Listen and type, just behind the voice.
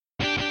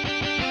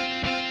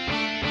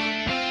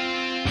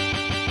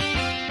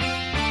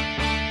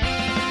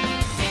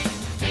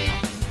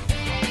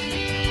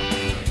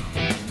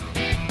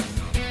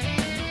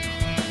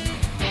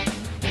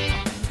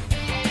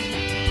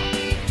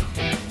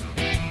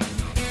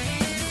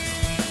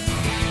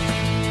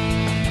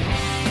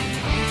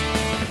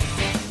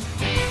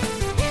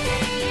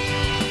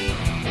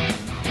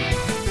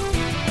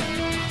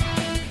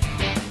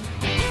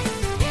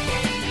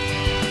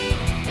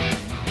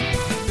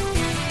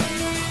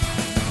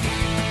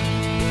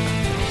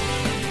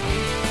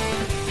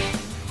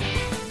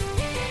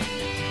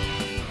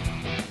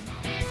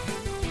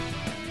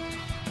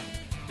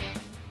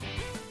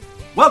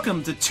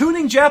Welcome to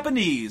Tuning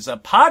Japanese, a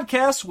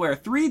podcast where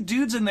three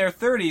dudes in their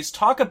 30s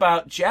talk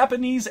about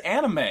Japanese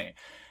anime.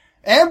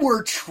 And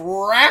we're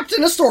trapped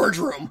in a storage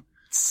room.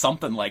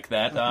 Something like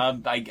that.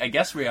 I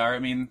guess we are. I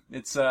mean,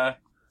 it's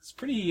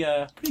pretty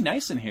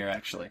nice in here,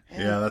 actually.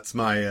 Yeah, that's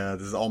my,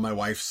 this is all my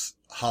wife's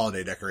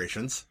holiday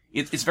decorations.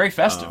 It's very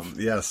festive.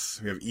 Yes,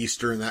 we have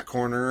Easter in that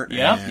corner.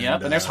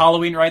 Yep, and there's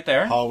Halloween right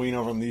there. Halloween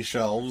over on these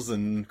shelves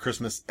and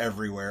Christmas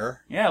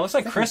everywhere. Yeah, it looks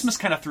like Christmas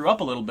kind of threw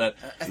up a little bit.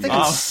 I think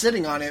I'm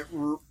sitting on it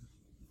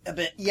a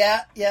bit.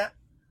 Yeah,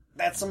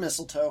 that's a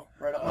mistletoe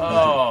right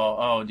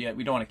on. Yeah,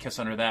 we don't want to kiss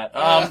under that.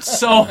 Hi,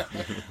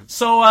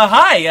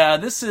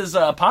 this is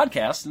a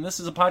podcast, and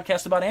this is a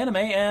podcast about anime,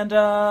 and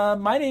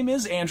my name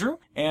is Andrew,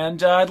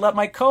 and I'd let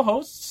my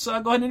co-hosts go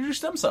ahead and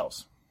introduce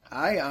themselves.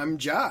 Hi, I'm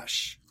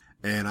Josh.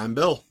 And I'm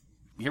Bill.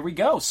 Here we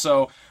go.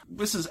 So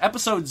this is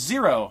episode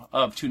 0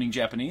 of Tuning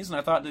Japanese, and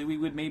I thought that we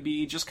would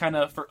maybe just kind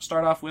of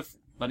start off with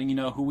letting you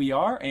know who we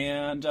are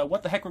and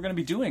what the heck we're going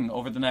to be doing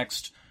over the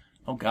next,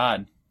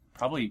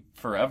 probably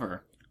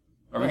forever.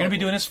 Are we going to be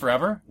doing this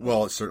forever?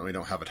 Well, it certainly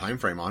don't have a time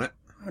frame on it.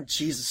 Oh,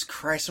 Jesus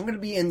Christ. I'm going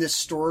to be in this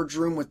storage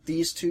room with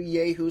these two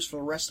yahoos for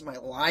the rest of my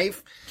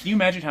life. Can you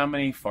imagine how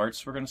many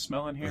farts we're going to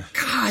smell in here?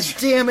 God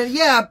damn it.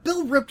 Yeah,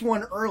 Bill ripped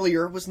one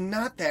earlier. It was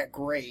not that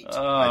great.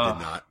 I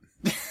did not.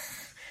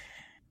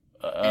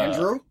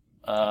 Andrew?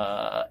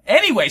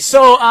 Anyway,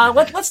 so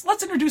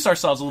let's introduce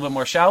ourselves a little bit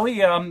more, shall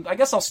we? I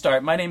guess I'll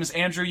start. My name is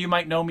Andrew. You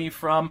might know me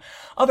from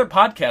other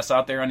podcasts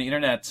out there on the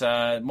internet.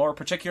 More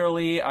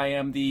particularly, I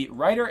am the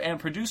writer and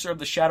producer of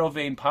the Shadow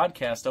Vein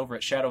podcast over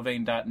at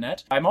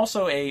shadowvein.net. I'm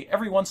also a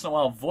every once in a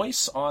while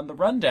voice on The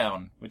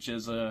Rundown, which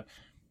is a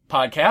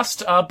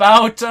podcast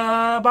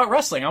about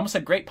wrestling. I almost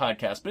said great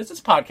podcast, but it's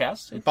a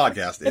podcast.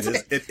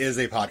 It is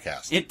a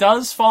podcast. It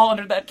does fall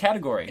under that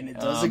category, And it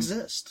does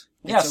exist.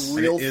 Yes. It's a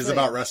real it is thing.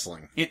 about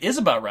wrestling. It is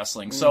about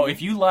wrestling. So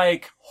if you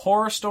like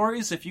horror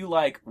stories, if you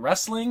like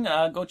wrestling,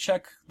 go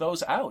check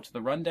those out.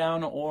 The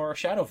Rundown or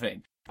Shadow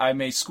Vein.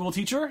 I'm a school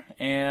teacher,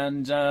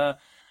 and I'm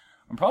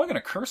probably going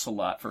to curse a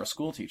lot for a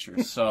school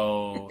teacher,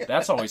 so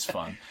that's always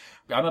fun.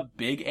 I'm a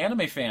big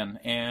anime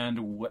fan,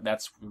 and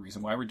that's the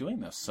reason why we're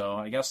doing this. So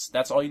I guess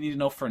that's all you need to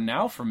know for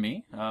now from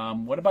me.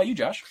 What about you,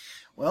 Josh?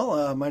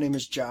 Well, my name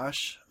is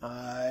Josh.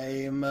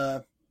 I'm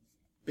a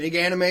big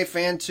anime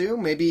fan, too.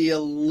 Maybe a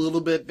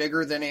little bit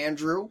bigger than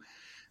Andrew.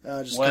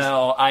 I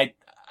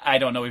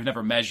don't know. We've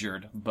never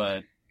measured,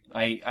 but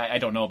I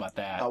don't know about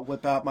that. I'll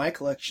whip out my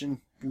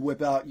collection. You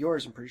whip out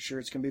yours. I'm pretty sure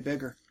it's going to be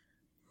bigger.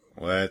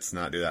 Let's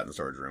not do that in the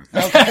storage room.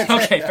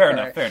 Okay, fair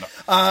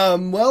enough.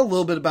 Well, a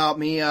little bit about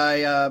me.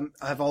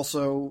 I've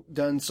also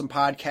done some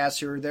podcasts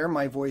here or there.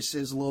 My voice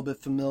is a little bit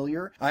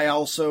familiar. I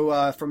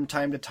also, from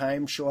time to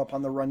time, show up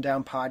on the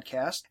Rundown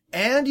podcast.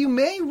 And you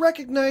may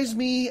recognize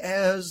me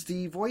as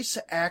the voice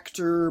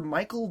actor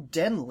Michael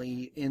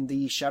Denley in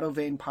the Shadow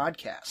Vein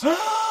podcast.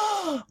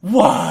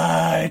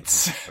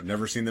 What? I've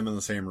never seen them in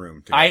the same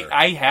room together.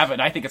 I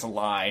haven't. I think it's a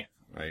lie.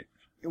 Right.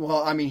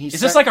 Well, I mean,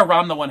 Is this like a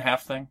Rom the One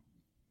Half thing?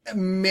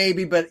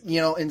 Maybe, but,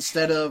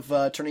 instead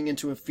of turning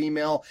into a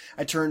female,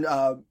 I turned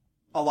a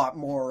lot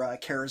more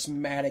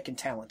charismatic and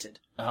talented.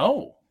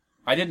 Oh.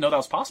 I didn't know that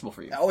was possible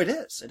for you. Oh, it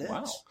is. It is.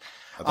 Wow.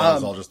 I thought it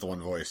was all just the one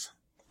voice.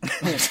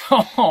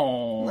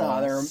 Oh.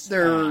 No,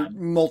 there are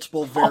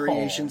multiple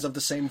variations of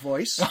the same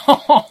voice.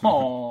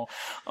 Oh,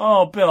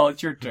 Bill,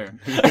 it's your turn.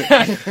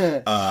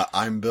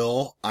 I'm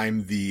Bill.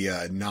 I'm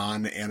the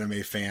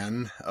non-anime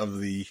fan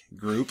of the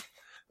group.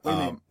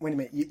 Wait a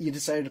minute. You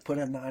decided to put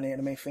a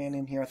non-anime fan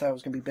in here? I thought it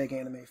was going to be big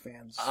anime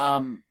fans.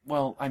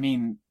 Well, I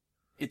mean,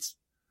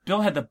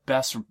 Bill had the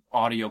best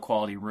audio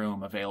quality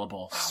room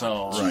available,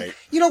 so. Right.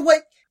 You know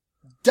what?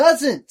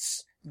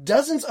 Dozens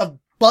of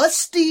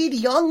busted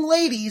young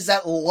ladies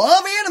that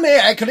love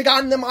anime. I could have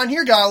gotten them on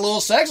here, got a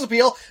little sex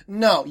appeal.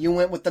 No, you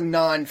went with the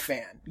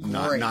non-fan.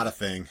 Great. Not a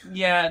thing.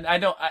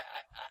 Yeah,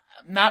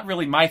 not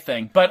really my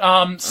thing, but,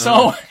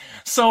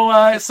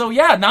 So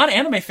yeah,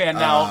 non-anime fan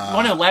now.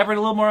 Want to elaborate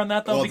a little more on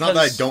that though? Well, it's not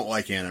that I don't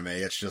like anime.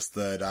 It's just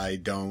that I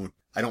don't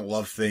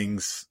love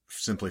things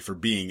simply for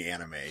being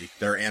anime.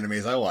 There are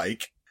animes I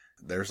like.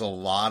 There's a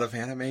lot of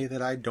anime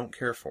that I don't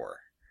care for.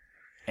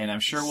 And I'm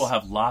sure we'll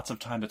have lots of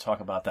time to talk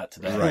about that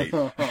today.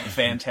 Right.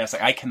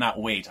 Fantastic. I cannot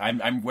wait.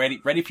 I'm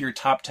ready for your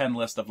top 10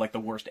 list of like the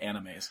worst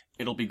animes.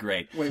 It'll be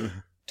great. Wait,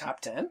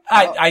 top 10?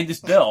 I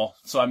just Bill,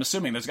 so I'm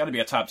assuming there's got to be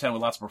a top 10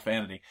 with lots of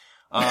profanity.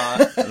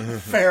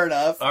 Fair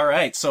enough. All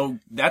right, so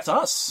that's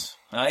us.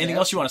 Anything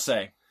else you want to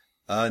say?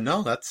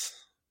 No, that's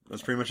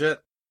pretty much it.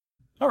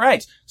 All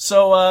right,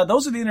 so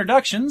those are the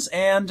introductions,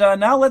 and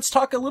now let's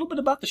talk a little bit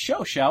about the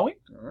show, shall we?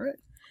 All right.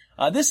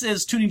 This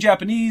is Tuning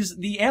Japanese,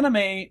 the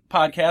anime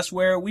podcast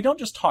where we don't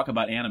just talk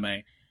about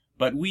anime,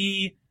 but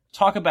we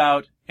talk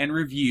about and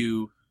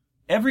review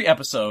every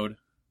episode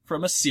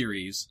from a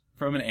series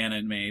from an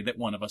anime that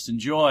one of us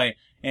enjoy.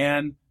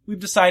 And we've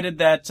decided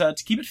that to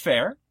keep it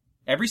fair,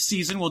 every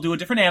season we'll do a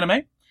different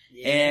anime,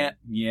 And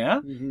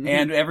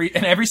and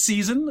every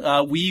season,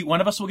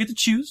 one of us will get to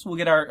choose. We'll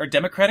get our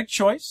democratic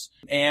choice.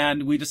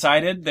 And we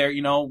decided there,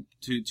 to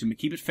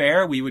keep it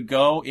fair, we would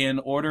go in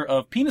order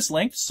of penis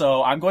length.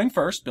 So I'm going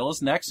first, Bill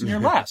is next, and you're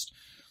last.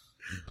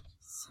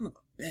 Son of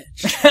a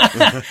bitch.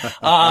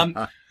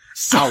 Ouch.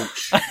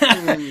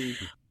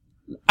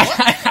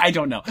 I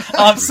don't know.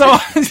 So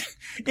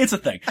it's a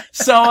thing.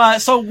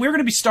 So we're going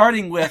to be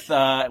starting with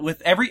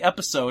every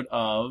episode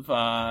of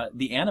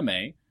the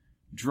anime.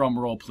 Drum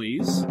roll,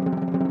 please.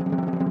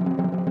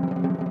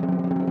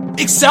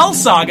 Excel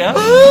Saga.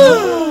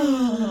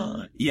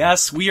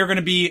 Yes, we are going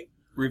to be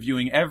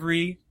reviewing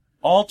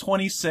all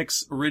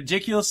 26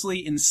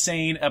 ridiculously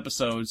insane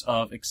episodes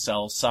of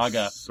Excel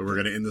Saga. So we're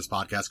going to end this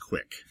podcast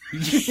quick.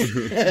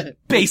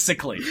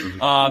 Basically.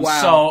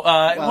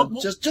 Wow.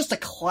 Just a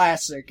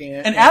classic.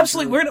 And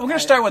absolutely, we're going to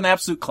start with an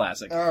absolute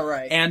classic. All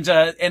right.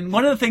 And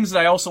one of the things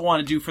that I also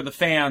want to do for the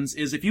fans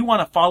is if you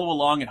want to follow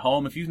along at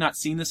home, if you've not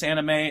seen this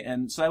anime,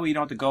 and so that way you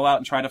don't have to go out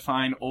and try to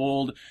find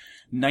old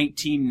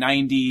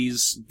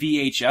 1990s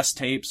VHS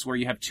tapes where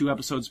you have 2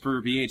 episodes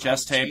per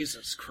VHS tape.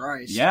 Jesus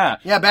Christ. Yeah.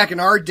 Yeah, back in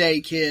our day,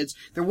 kids,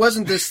 there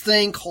wasn't this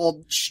thing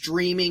called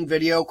streaming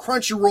video.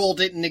 Crunchyroll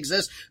didn't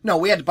exist. No,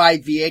 we had to buy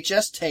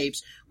VHS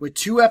tapes with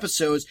 2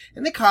 episodes,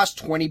 and they cost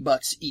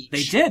 $20 each.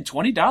 They did,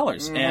 $20.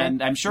 Mm-hmm.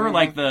 And I'm sure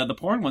like the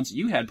porn ones that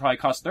you had probably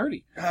cost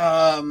 $30.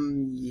 Yeah,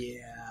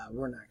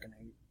 we're not gonna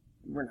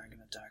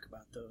talk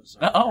about those.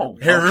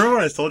 Hey, remember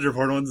when I sold your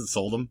porn ones and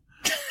sold them?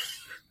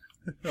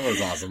 That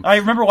was awesome. I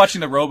remember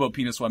watching the Robo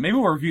Penis one. Maybe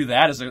we'll review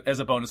that as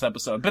a bonus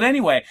episode. But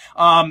anyway,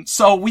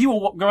 so we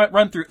will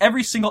run through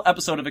every single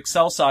episode of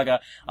Excel Saga,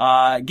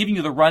 giving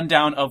you the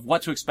rundown of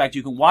what to expect.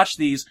 You can watch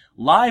these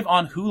live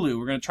on Hulu.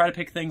 We're going to try to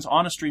pick things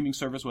on a streaming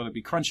service, whether it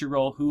be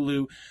Crunchyroll,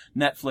 Hulu,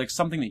 Netflix,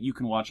 something that you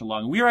can watch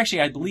along. We are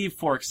actually, I believe,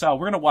 for Excel,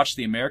 we're going to watch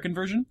the American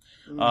version.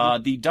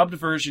 Mm-hmm. The dubbed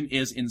version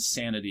is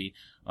Insanity.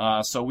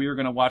 So we are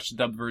going to watch the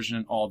dubbed version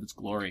in all of its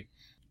glory.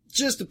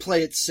 Just to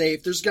play it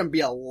safe, there's going to be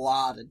a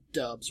lot of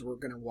dubs we're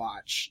going to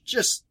watch.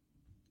 Just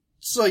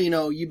so you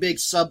know, you big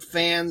sub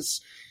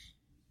fans,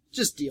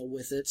 just deal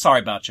with it.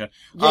 Sorry about you.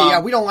 Yeah,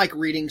 we don't like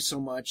reading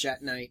so much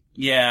at night.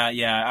 Yeah.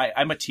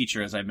 I'm a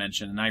teacher, as I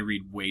mentioned, and I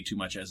read way too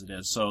much as it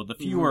is. So the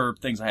fewer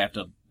things I have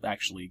to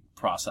actually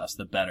process,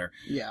 the better.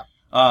 Yeah.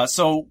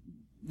 So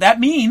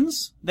that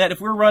means that if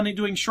we're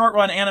doing short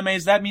run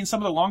animes, that means some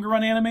of the longer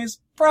run animes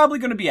probably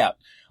going to be out.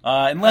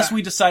 Unless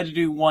we decide to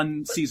do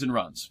 1 season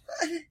runs.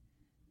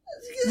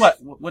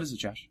 What is it,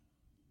 Josh?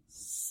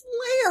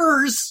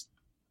 Slayers.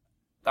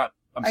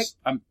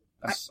 I'm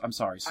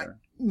sorry, sir.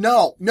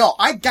 No,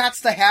 I got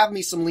to have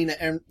me some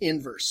Lena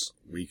Inverse.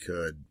 We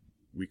could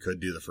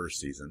do the first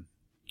season.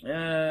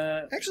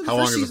 Actually, how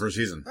long is the first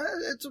season?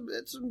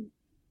 It's a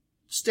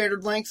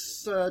standard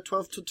length,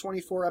 12 to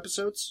 24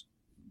 episodes.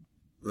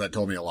 That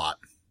told me a lot.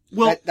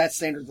 Well, that's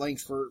standard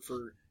length for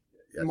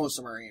most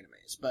of our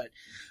animes, but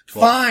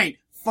 12.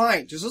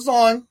 Fine, just as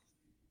long.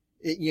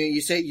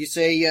 You say,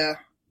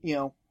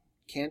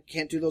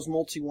 can't do those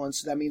multi ones.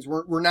 So that means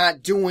we're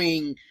not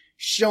doing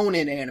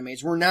shonen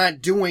animes. We're not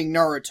doing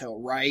Naruto,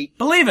 right?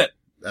 Believe it.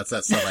 That's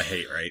that stuff I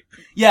hate, right?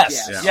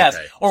 Yes.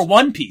 Okay. Or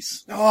One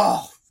Piece.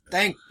 Oh,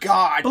 thank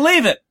God.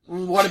 Believe it.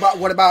 What about,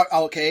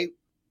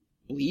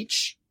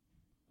 Bleach?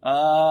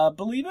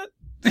 Believe it?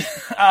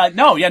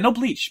 No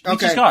Bleach.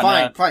 Bleach is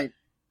gone. Fine.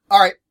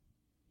 Alright.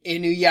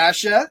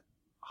 Inuyasha.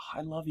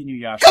 I love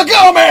Inuyasha.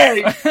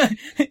 Kagome!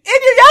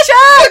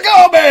 Inuyasha!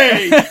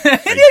 Kagome!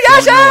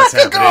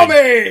 Inuyasha!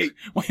 Kagome!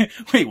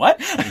 Wait, what?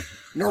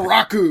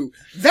 Naraku.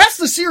 That's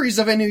the series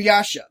of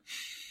Inuyasha.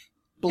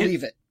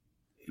 Believe it.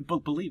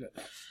 Believe it.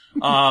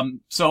 We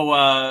won't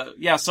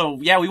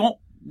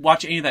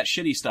watch any of that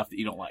shitty stuff that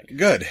you don't like.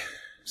 Good.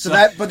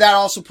 But that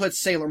also puts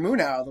Sailor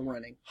Moon out of the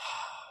running.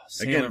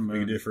 Sailor Moon. We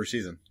could do it first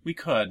season. We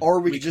could.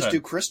 Or we could just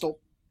do Crystal.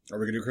 Or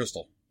we could do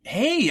Crystal.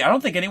 Hey, I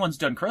don't think anyone's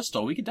done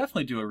Crystal. We could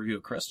definitely do a review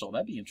of Crystal.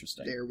 That'd be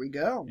interesting. There we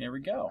go.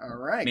 All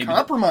right.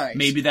 Compromise.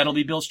 Maybe that'll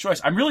be Bill's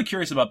choice. I'm really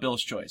curious about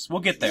Bill's choice.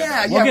 We'll get there.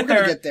 Yeah, we'll get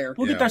there.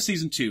 We'll get there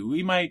season 2.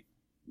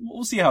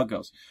 We'll see how it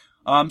goes.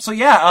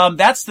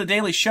 That's the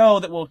daily show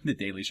the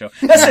daily show.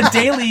 That's the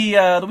daily,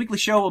 the weekly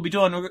show we'll be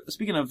doing.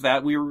 Speaking of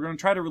that, we were going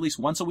to try to release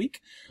once a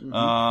week.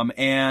 Mm-hmm.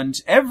 And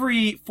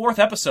every 4th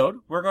episode,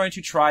 we're going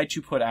to try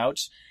to put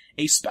out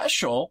a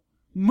special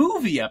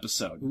movie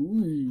episode.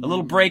 Ooh. A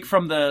little break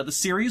from the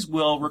series.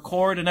 We'll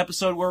record an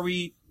episode where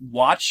we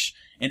watch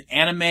an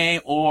anime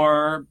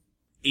or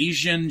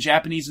Asian,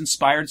 Japanese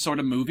inspired sort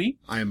of movie.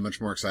 I am much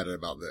more excited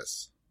about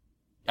this.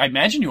 I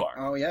imagine you are.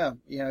 Oh yeah.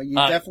 Yeah, you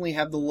definitely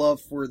have the love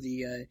for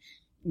the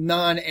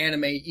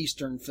non-anime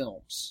Eastern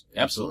films.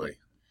 Absolutely.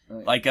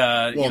 Right. Like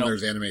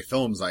there's anime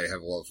films I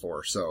have love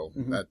for, so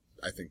that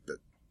I think that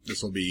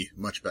this will be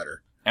much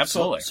better.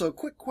 Absolutely. So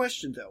quick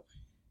question though.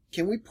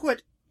 Can we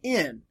put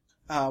in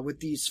with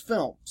these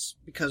films,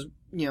 because,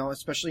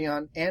 especially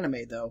on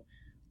anime though,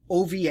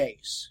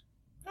 OVAs.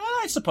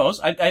 I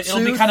suppose.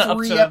 It'll be kind of up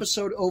to 2-3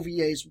 episode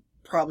OVAs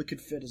probably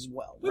could fit as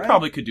well, We right?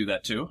 probably could do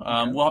that too.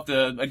 We'll have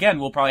to, again,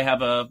 we'll probably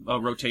have a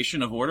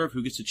rotation of order of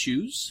who gets to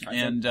choose. I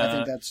think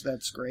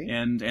that's great.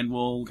 And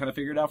we'll kind of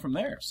figure it out from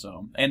there.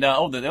 So, and, the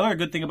other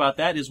good thing about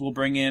that is we'll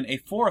bring in a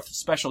fourth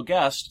special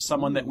guest,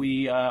 someone that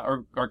we,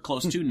 are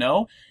close to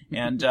know.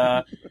 And,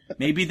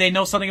 maybe they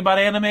know something about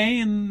anime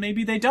and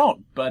maybe they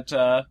don't, but,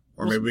 Or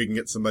maybe we can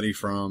get somebody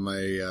from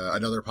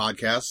another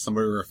podcast,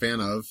 somebody we're a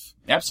fan of.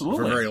 absolutely.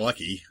 If we're very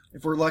lucky.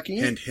 If we're lucky.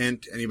 Hint,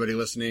 hint, anybody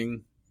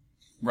listening?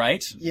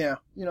 Right? Yeah,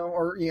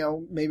 or,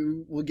 maybe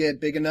we'll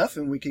get big enough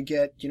and we could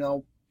get,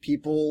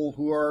 people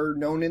who are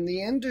known in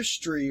the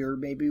industry, or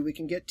maybe we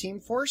can get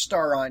Team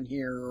 4-Star on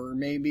here, or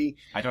maybe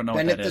I don't know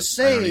Bennett what that the is.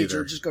 Sage,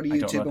 or just go to I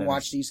don't know YouTube what and that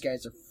watch is. these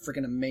guys. They're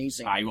freaking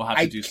amazing. I will have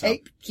to do so.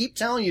 keep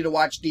telling you to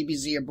watch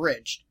DBZ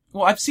Abridged.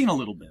 Well, I've seen a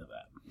little bit of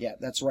that. Yeah,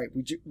 that's right.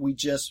 We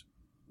just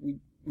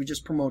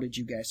promoted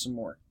you guys some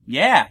more.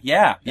 Yeah.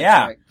 That's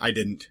right. I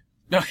didn't.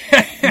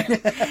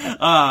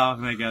 Oh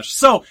my gosh.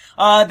 So,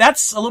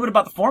 that's a little bit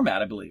about the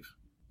format, I believe.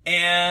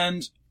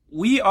 And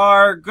we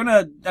are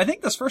I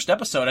think this first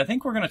episode,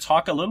 we're gonna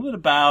talk a little bit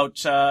about,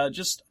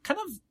 just kind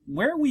of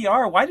where we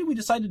are. Why did we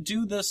decide to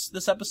do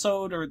this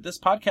episode or this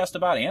podcast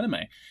about anime?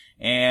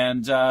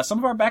 And, some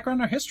of our background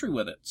and our history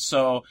with it.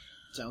 So,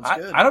 Sounds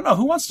good. I don't know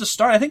who wants to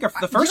start. I think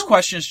the first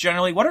question is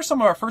generally, what are some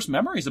of our first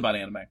memories about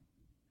anime?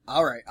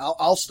 All right,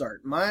 I'll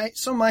start.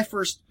 Some of my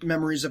first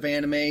memories of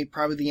anime,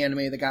 probably the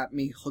anime that got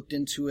me hooked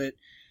into it,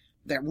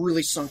 that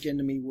really sunk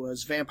into me,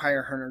 was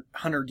Vampire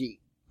Hunter D.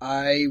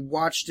 I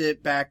watched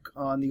it back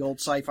on the old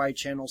Sci-Fi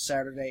Channel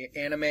Saturday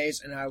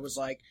Animes, and I was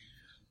like,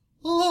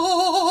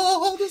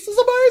 oh, this is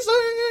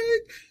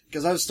amazing!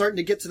 Because I was starting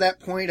to get to that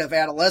point of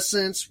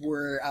adolescence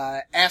where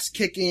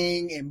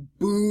ass-kicking and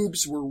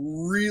boobs were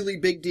really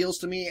big deals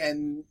to me,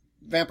 and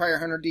Vampire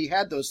Hunter D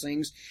had those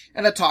things,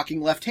 and a talking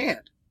left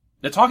hand.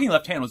 The talking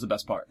left hand was the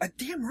best part.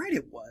 Damn right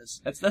it was.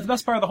 That's the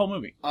best part of the whole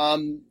movie.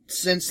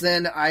 Since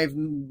then, I've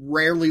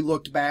rarely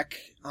looked back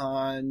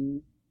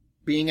on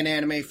being an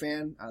anime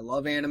fan. I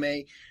love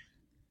anime.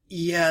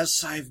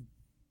 Yes, I've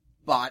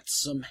bought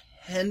some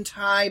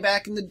hentai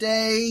back in the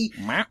day.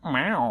 Meow,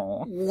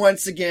 meow.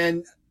 Once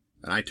again,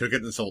 And I took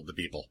it and sold it to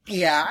people.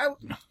 yeah,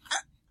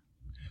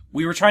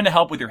 We were trying to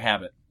help with your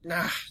habit.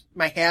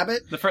 my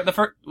habit. The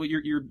first,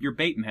 your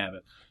baiting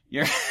habit.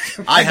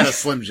 I had a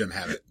Slim Jim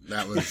habit.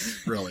 That was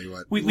really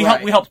what. We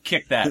Right. helped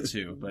kick that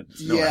too, but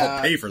No, Yeah. I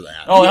helped pay for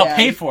that. help Yeah.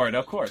 pay for it,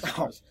 of course.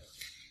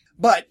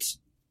 But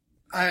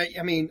I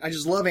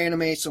just love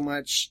anime so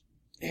much,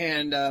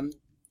 and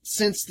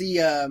since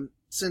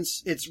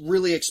it's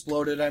really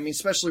exploded,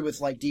 especially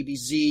with like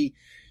DBZ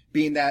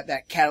being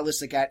that catalyst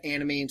that got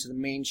anime into the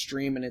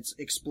mainstream, and it's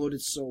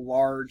exploded so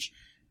large.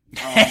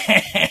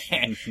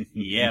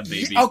 Yeah,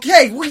 baby.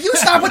 Okay, will you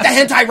stop with the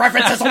hentai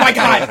references? Oh my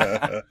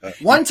god!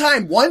 One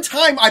time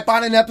I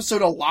bought an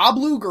episode of La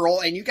Blue Girl,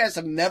 and you guys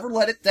have never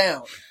let it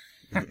down.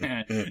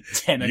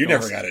 Tentacles. You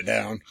never got it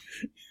down.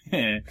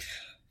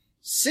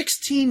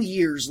 16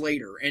 years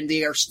later, and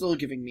they are still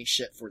giving me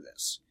shit for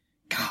this.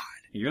 God,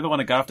 You're the one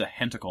that got off to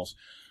tentacles.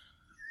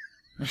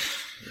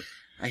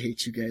 I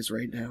hate you guys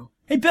right now.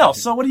 Hey, Bill.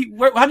 So,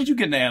 how did you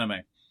get into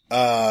anime?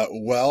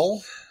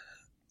 Well,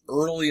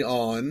 early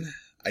on,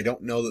 I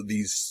don't know that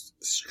these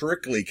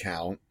strictly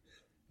count.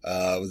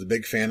 I was a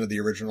big fan of the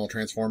original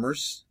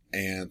Transformers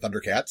and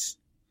Thundercats.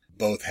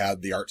 Both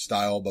had the art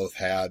style, both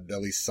had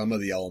at least some of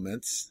the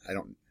elements. I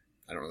don't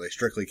really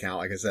strictly count,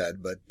 like I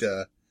said, but,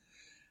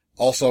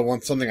 also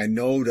something I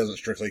know doesn't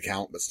strictly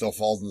count, but still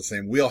falls in the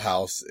same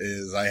wheelhouse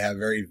is I have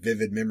very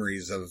vivid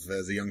memories of,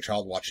 as a young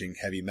child, watching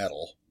heavy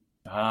metal.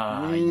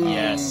 Ah,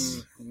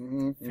 yes.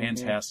 Mm-hmm.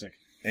 Fantastic.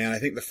 And I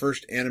think the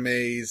first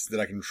animes that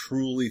I can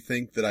truly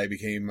think that I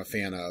became a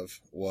fan of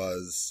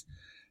was,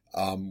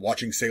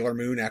 watching Sailor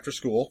Moon after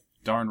school.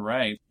 Darn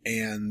right.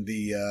 And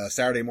the,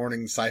 Saturday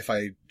morning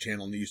Sci-Fi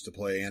Channel used to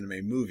play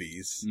anime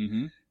movies.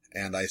 Mm-hmm.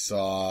 And I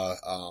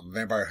saw,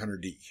 Vampire Hunter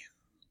D.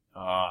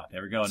 Ah,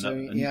 there we go. So,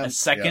 A yeah.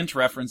 second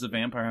reference of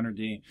Vampire Hunter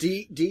D.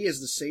 D is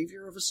the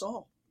savior of us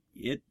all.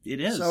 It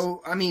is.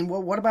 So,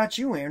 what about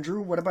you,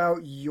 Andrew? What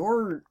about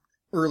your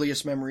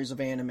earliest memories of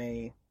anime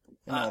and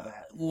all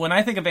that? When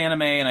I think of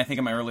anime and I think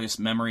of my earliest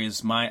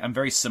memories, I'm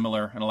very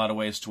similar in a lot of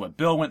ways to what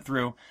Bill went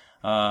through.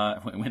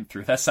 Went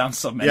through. That sounds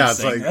so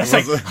menacing. Yeah, it's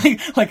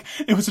That's like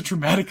it was a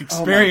traumatic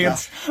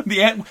experience.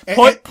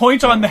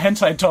 Point on the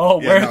hentai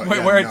doll Yeah,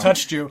 where it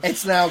touched you.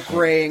 It's now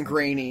gray and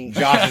grainy.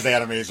 Josh's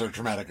animes are a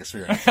traumatic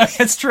experience.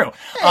 It's true.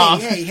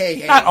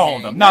 Hey. Not all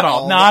of them. Not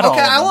all. Not all.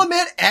 Okay, of them. I'll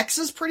admit, X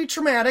is pretty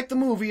traumatic, the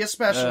movie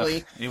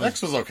especially. It was,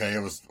 X was okay.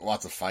 It was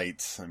lots of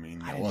fights. I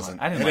mean, I it didn't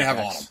wasn't. like- I It didn't didn't like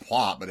have a X. lot of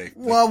plot, but it.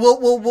 Well,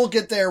 we'll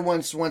get there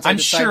once I I'm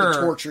decide sure. to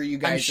torture you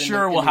guys. I'm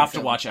sure we'll have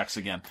to watch X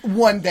again.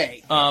 one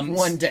day.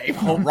 One day.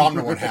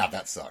 Ramna 1/2,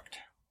 that sucked.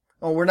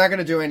 Oh, we're not going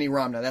to do any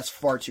Ramna. That's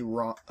far too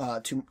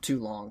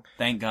long.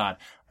 Thank God.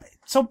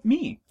 So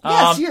me.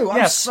 Yes, you.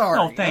 I'm sorry.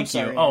 Oh, thank I'm you.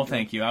 sorry, Oh, Andrew.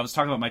 thank you. I was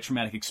talking about my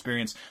traumatic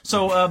experience.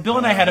 So, Bill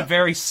and I had a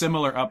very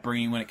similar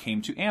upbringing when it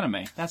came to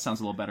anime. That sounds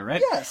a little better,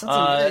 right? Yes, that's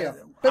a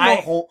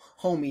bit more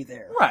homey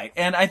there. Right.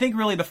 And I think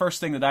really the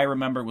first thing that I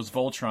remember was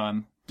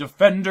Voltron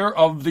defender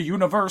of the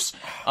universe.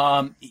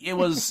 It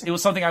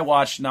was something I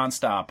watched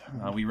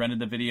nonstop. We rented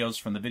the videos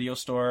from the video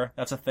store.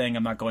 That's a thing.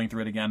 I'm not going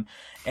through it again.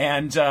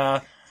 And,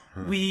 I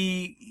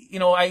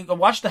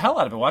watched the hell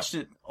out of it. Watched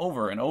it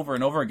over and over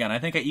and over again. I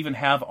think I even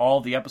have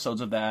all the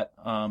episodes of that,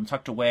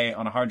 tucked away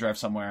on a hard drive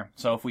somewhere.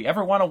 So if we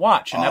ever want to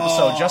watch an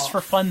episode just for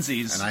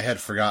funsies. And I had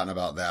forgotten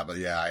about that, but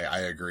yeah,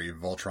 I agree.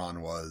 Voltron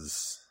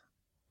was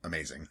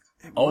amazing.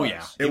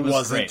 Yeah. It was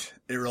wasn't. great.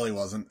 It really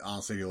wasn't.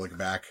 Honestly, if you look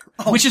back.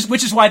 Which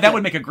is why that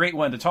would make a great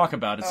one to talk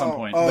about at some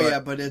point.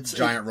 But it's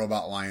giant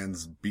robot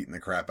lions beating the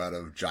crap out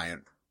of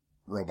giant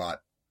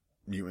robot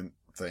mutant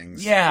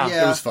things. Yeah.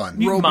 It was fun.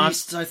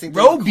 Robeasts, I think.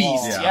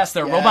 Robeasts, Yeah. yes,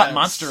 they're robot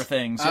monster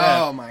things.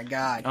 Yeah. Oh my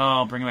god.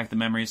 Oh, bringing back the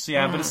memories.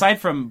 Yeah, but aside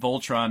from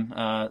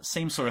Voltron,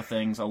 same sort of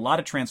things. A lot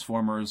of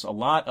Transformers, a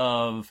lot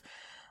of,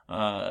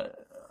 a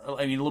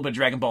little bit of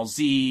Dragon Ball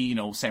Z,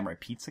 Samurai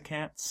Pizza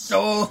Cats.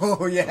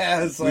 Oh,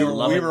 yes. We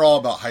were all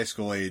about high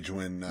school age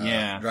when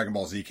Dragon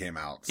Ball Z came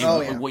out.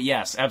 So. Well,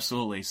 yes,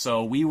 absolutely.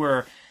 So we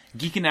were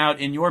geeking out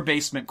in your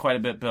basement quite a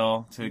bit,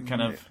 Bill, to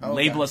kind of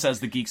label us as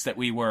the geeks that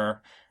we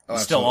were,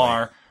 still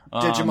are.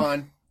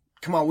 Digimon.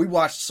 Come on, we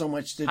watched so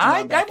much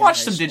Digimon. I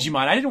watched some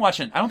Digimon. I didn't watch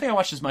it. I don't think I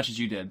watched as much as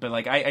you did, but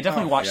I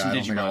definitely watched some I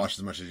don't Digimon. think I watched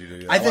as much as you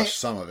did. I watched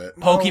some of it.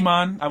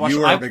 Pokemon. I watched. You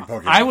were a big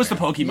Pokemon I was fan.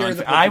 the Pokemon.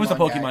 The I was the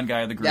Pokemon Pokemon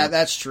guy of the group. Yeah,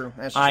 that's true.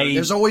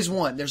 There's always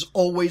one. There's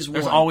always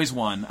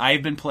one.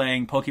 I've been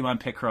playing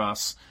Pokemon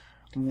Picross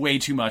way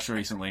too much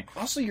recently.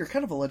 Also, you're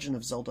kind of a Legend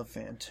of Zelda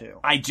fan too.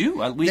 I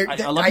do. I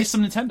love me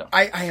some Nintendo.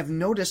 I have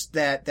noticed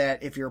that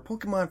if you're a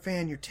Pokemon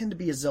fan, you tend to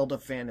be a Zelda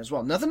fan as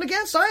well. Nothing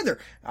against either.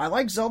 I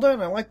like Zelda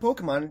and I like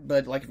Pokemon,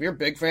 but if you're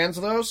big fans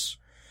of those,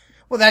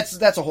 well,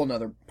 that's a whole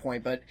nother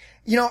point. But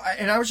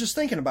and I was just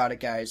thinking about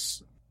it,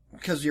 guys,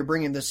 because you're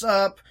bringing this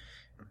up.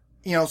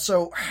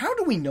 So how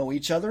do we know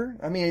each other?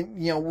 I mean,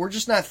 we're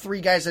just not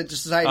three guys that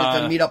decided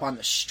to meet up on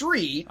the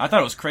street. I thought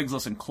it was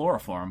Craigslist and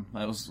chloroform.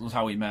 That was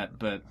how we met,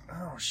 but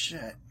oh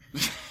shit.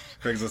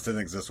 Craigslist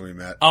didn't exist when we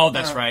met. Oh,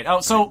 that's right. Oh,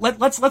 so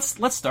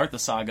let's start the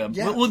saga.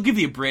 Yeah. We'll give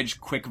the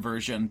abridged, quick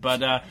version,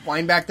 but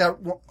wind back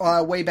that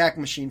Wayback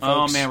Machine,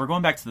 folks. Oh man, we're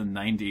going back to the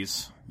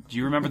 90s. Do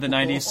you remember the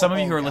 90s? Some of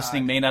you who are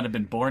listening may not have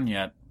been born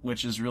yet,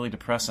 which is really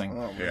depressing.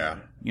 Oh, yeah.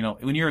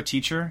 When you're a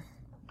teacher,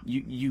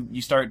 you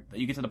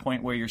get to the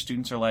point where your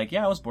students are like,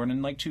 yeah, I was born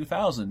in like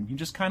 2000. You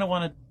just kind of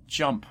want to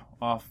jump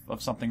off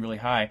of something really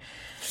high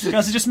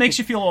because it just makes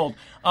you feel old.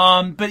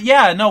 But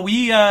yeah, no,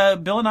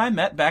 Bill and I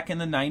met back in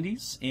the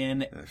 90s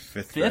in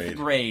fifth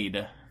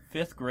grade.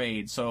 Fifth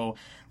grade. So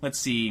let's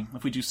see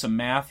if we do some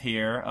math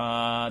here.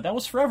 That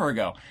was forever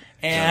ago.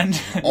 And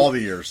all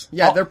the years.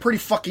 Yeah, they're pretty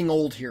fucking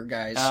old here,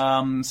 guys.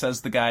 Says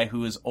the guy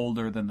who is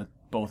older than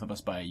both of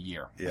us by a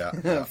year.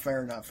 Yeah.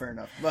 Fair enough.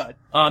 But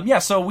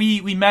so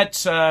we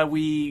met,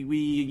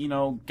 we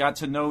got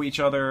to know each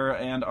other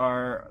and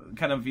our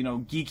kind of,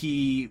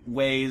 geeky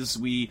ways.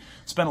 We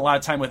spent a lot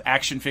of time with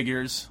action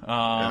figures,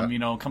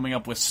 coming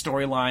up with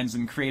storylines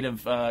and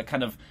creative,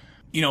 kind of,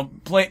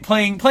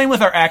 playing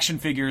with our action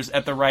figures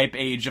at the ripe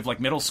age of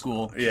like middle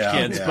school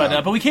kids.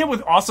 Yeah. But we came up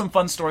with awesome,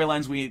 fun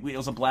storylines. It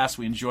was a blast.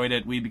 We enjoyed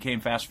it. We became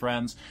fast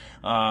friends.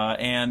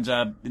 And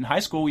in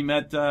high school we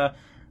met,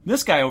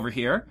 this guy over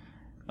here.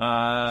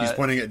 He's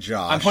pointing at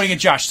Josh. I'm pointing at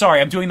Josh.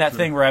 Sorry, I'm doing that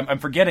thing where I'm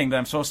forgetting that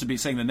I'm supposed to be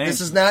saying the name.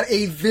 This is not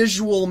a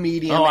visual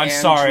medium. Oh, I'm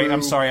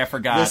Andrew. sorry, I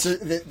forgot.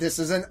 This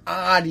is an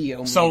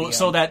audio medium.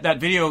 So that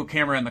video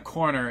camera in the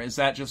corner, is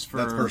that just for...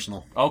 That's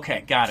personal.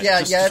 Okay, got it.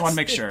 Yeah, just want to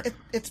make sure.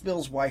 It's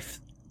Bill's wife.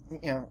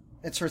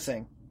 It's her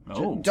thing.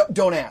 Oh.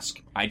 Don't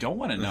ask. I don't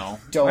want to know.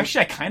 Don't.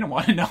 Actually, I kind of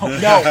want to know.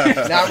 No,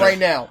 not right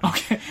now.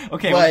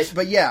 Okay.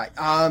 But yeah,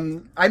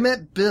 I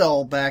met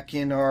Bill back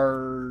in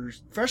our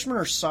freshman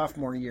or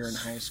sophomore year in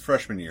high school.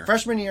 Freshman year.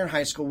 Freshman year in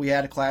high school, we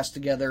had a class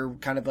together,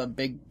 kind of a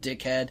big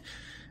dickhead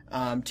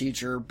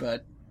teacher,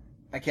 but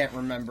I can't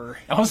remember.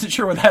 I wasn't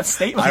sure where that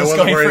statement was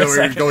wasn't going for worried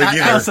a that we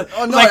were second.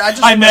 going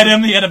either. I met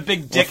him. He had a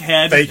big dick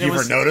head. Thank you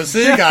for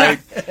noticing.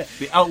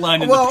 The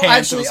outline in the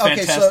pants was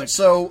fantastic.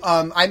 So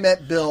I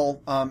met Bill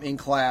in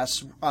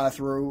class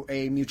through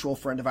a mutual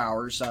friend of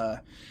ours,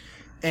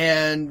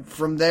 and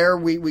from there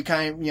we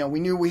kind of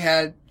we knew we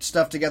had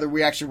stuff together.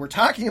 We actually were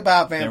talking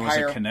about Vampire.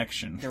 There was a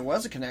connection. There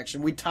was a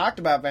connection. We talked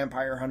about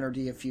Vampire Hunter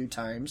D a few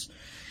times,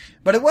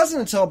 but it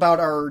wasn't until about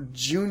our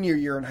junior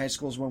year in high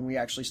school is when we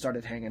actually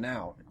started hanging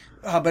out.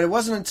 But it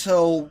wasn't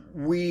until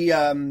we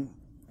had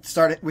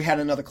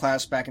another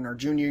class back in our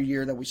junior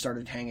year that we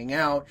started hanging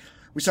out.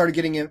 We started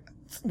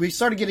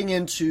getting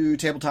into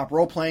tabletop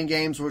role-playing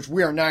games, which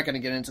we are not going to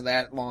get into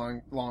that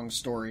long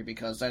story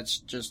because that's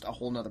just a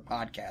whole nother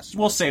podcast.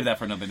 We'll save that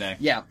for another day.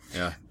 Yeah.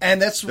 And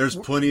there's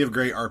plenty of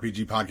great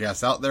RPG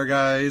podcasts out there,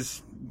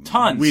 guys.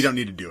 Tons. We don't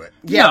need to do it.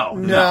 Yeah,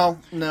 no.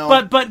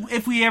 But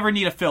if we ever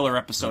need a filler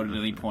episode at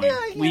any point,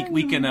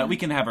 we can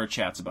have our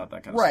chats about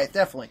that kind of stuff. Right,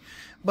 definitely.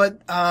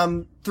 But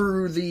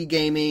through the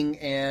gaming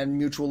and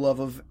mutual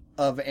love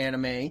of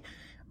anime,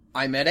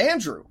 I met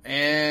Andrew,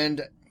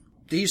 and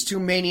these two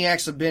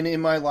maniacs have been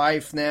in my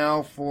life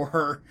now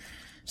for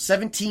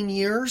 17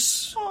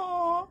 years.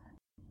 Aww.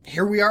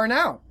 Here we are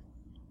now.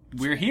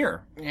 we're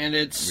here. And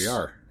We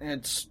are.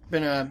 It's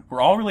been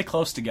We're all really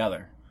close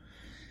together.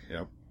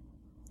 Yep.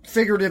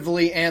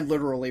 figuratively and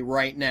literally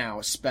right now,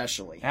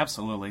 especially.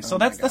 Absolutely. So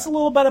my that's a God.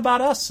 little bit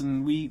about us,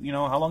 and we,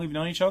 how long we've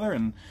known each other,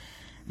 and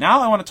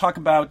now I want to talk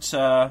about.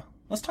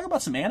 Let's talk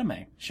about some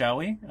anime, shall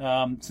we?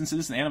 Since it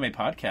is an anime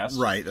podcast,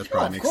 Right, that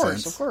probably Of makes course,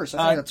 sense. of course.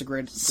 I think that's a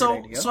great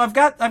idea. So I've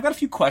got a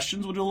few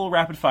questions. We'll do a little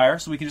rapid fire,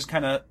 so we can just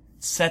kind of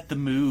set the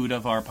mood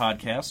of our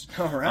podcast.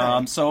 All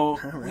right. So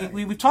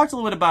we've talked a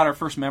little bit about our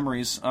first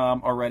memories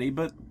already,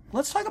 but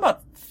let's talk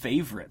about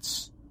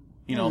favorites.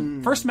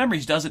 First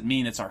memories doesn't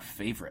mean it's our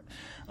favorite.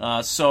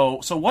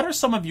 So what are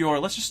some of your?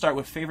 Let's just start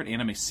with favorite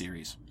anime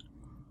series.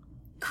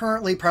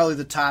 Currently, probably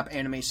the top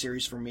anime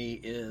series for me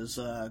is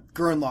Gurren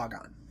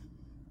Lagann.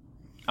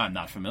 I'm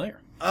not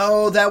familiar.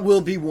 Oh, that will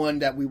be one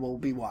that we will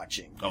be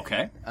watching.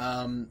 Okay.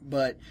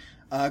 But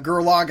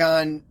Gurren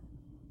Lagann,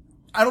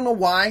 I don't know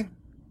why.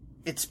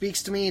 It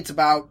speaks to me. It's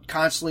about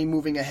constantly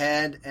moving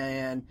ahead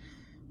and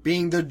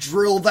being the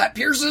drill that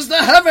pierces the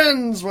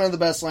heavens. One of the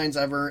best lines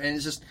ever. And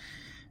it's just,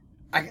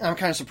 I'm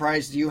kind of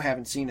surprised you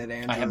haven't seen it,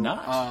 Andrew. I have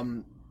not.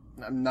 I'm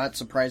not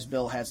surprised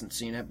Bill hasn't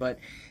seen it, but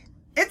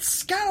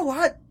it's got a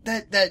lot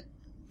that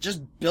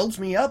just builds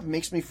me up and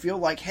makes me feel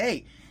like,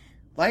 hey,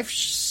 life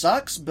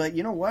sucks, but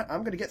you know what? I'm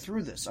going to get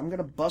through this. I'm going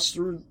to bust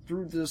through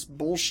this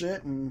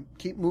bullshit and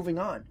keep moving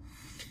on.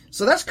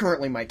 So that's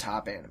currently my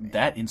top anime.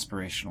 That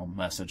inspirational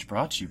message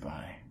brought to you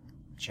by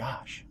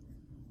Josh.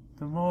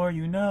 The more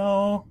you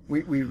know.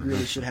 We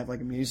really should have like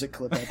a music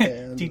clip at the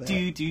end. Do of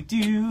do that. do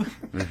do.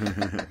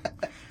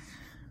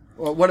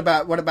 Well, what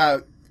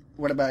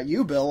about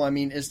you, Bill? I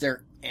mean, is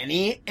there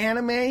any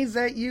anime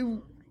that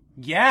you're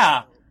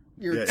Yeah,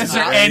 Yeah. Is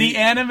there I any mean,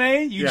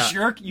 anime? You yeah,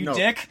 jerk, you no,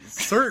 dick.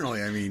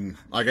 Certainly. I mean,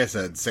 like I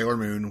said, Sailor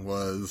Moon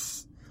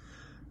was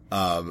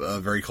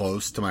very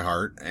close to my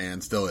heart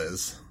and still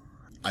is.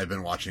 I've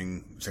been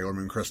watching Sailor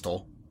Moon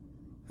Crystal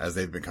as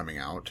they've been coming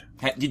out.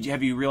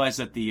 Have you realized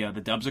that the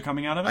dubs are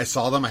coming out of it? I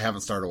saw them. I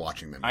haven't started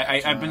watching them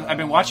yet. I've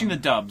been watching the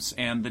dubs,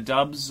 and the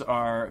dubs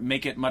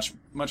make it much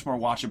more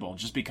watchable.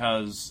 Just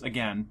because,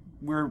 again,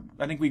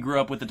 I think we grew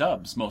up with the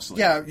dubs mostly.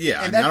 Yeah,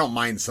 Yeah, and I don't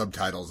mind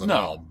subtitles at No.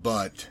 all,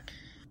 but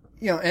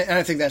and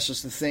I think that's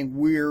just the thing.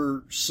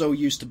 We're so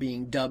used to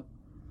being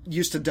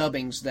used to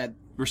dubbings that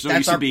We're so that's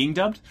used to being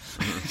dubbed.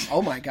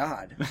 Oh my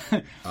God!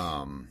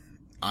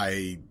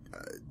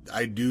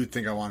 I do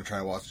think I want to try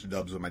to watch the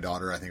dubs with my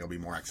daughter. I think it'll be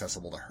more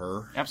accessible to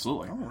her.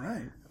 Absolutely. All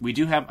right. We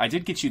do have. I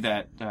did get you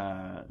that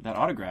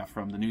autograph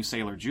from the new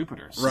Sailor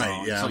Jupiter. So,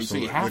 Right, yeah, so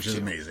absolutely. you have Which is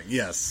to. amazing.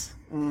 Yes.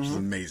 Which is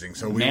amazing.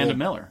 So we Amanda will,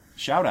 Miller,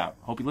 shout out.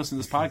 Hope you listen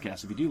to this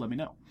podcast. If you do, let me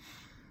know.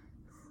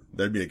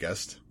 there'd be a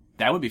guest.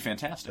 That would be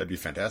fantastic. That'd be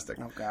fantastic.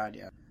 Oh God,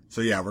 yeah.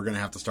 So yeah, we're going to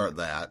have to start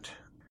that.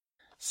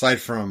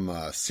 Aside from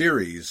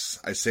series,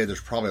 I'd say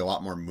there's probably a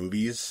lot more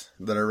movies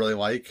that I really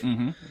like.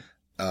 Mm-hmm.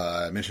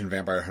 I mentioned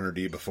Vampire Hunter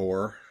D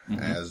before,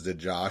 as did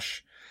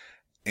Josh.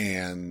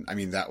 And, I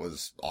mean, that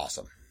was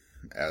awesome,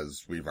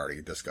 as we've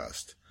already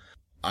discussed.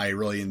 I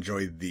really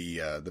enjoyed the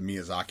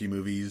Miyazaki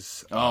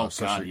movies. Oh, God,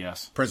 especially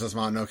yes. Princess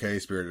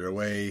Mononoke, Spirited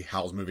Away,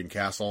 Howl's Moving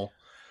Castle.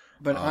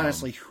 But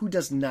honestly, who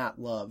does not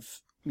love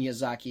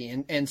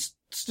Miyazaki and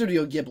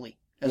Studio Ghibli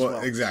as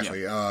well?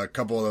 Exactly. A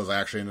couple of those I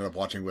actually ended up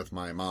watching with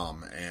my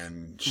mom,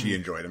 and she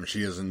enjoyed them.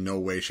 She is in no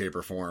way, shape,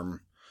 or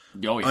form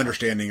Oh, yeah.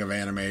 understanding of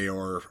anime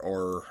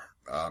or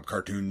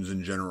cartoons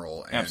in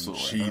general, and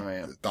Absolutely. she Oh,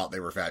 yeah. thought they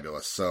were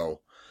fabulous.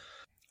 So,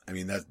 I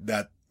mean,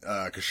 that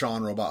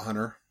Kashan Robot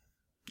Hunter,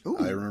 Ooh.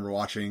 I remember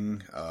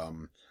watching.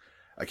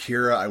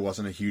 Akira, I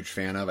wasn't a huge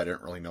fan of. I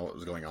didn't really know what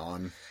was going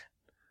on.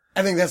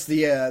 I think that's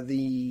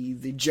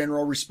the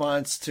general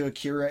response to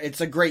Akira.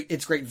 It's great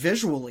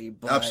visually,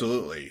 but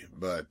Absolutely,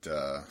 but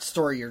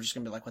story you're just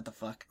gonna be like, what the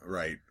fuck?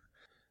 right.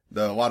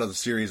 A lot of the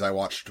series I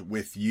watched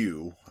with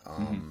you,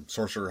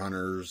 Sorcerer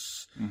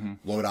Hunters,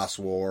 Lodas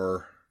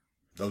War,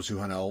 Those Who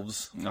Hunt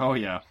Elves. Oh,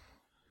 yeah.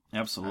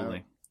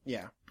 Absolutely.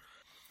 Yeah.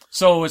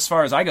 So as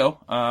far as I go,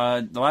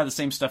 a lot of the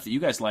same stuff that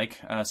you guys like.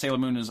 Sailor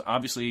Moon is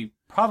obviously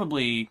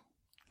probably,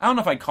 I don't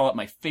know if I'd call it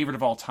my favorite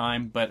of all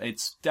time, but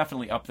it's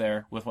definitely up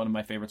there with one of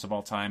my favorites of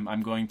all time.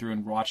 I'm going through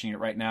and watching it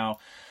right now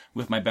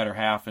with my better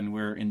half, and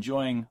we're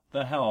enjoying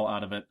the hell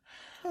out of it.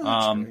 Oh,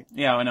 that's great.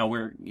 Yeah, I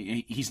know.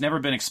 He's never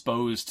been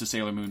exposed to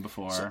Sailor Moon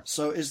before.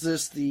 So is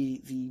this the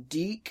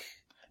Deke,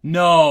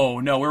 No,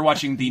 we're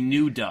watching the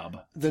new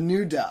dub. the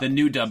new dub? The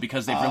new dub,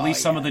 because they've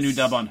released some of the new yes.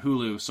 dub on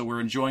Hulu, so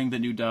we're enjoying the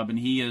new dub, and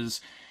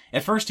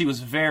at first he was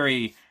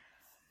very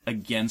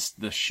against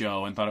the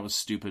show and thought it was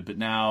stupid, but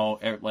now,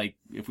 like,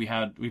 if we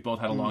both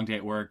had a long day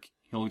at work,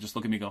 he'll just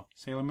look at me and go,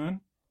 Sailor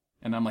Moon?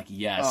 And I'm like,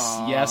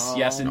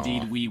 yes,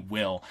 indeed, we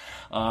will.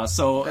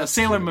 So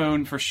Sailor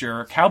Moon, for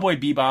sure. Cowboy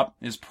Bebop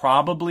is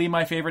probably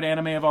my favorite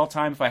anime of all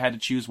time, if I had to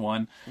choose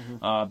one.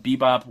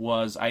 Bebop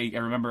was, I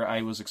remember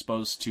I was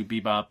exposed to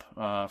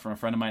Bebop from a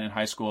friend of mine in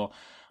high school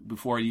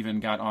before it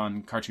even got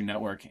on Cartoon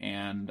Network,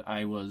 and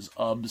I was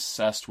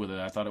obsessed with it.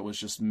 I thought it was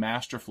just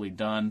masterfully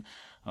done.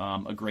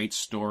 A great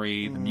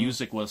story. The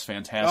music was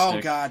fantastic.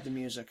 Oh God, the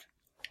music.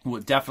 Well,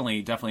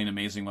 definitely an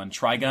amazing one.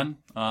 Trigun,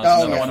 Oh,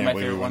 another yeah. one of my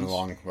we favorite went ones.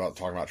 along about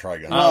talking about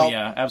Trigun. Oh Well,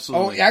 yeah, Oh,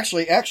 absolutely.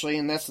 actually,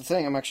 and that's the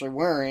thing. I'm actually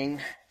wearing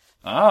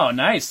Oh,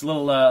 nice.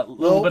 Little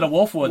bit of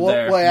Wolfwood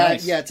there. Well,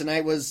 Nice.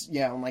 tonight was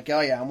I'm like, oh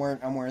yeah, I'm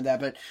wearing that.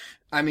 But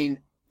I mean,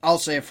 I'll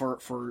say it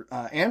for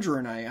Andrew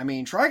and I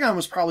mean, Trigon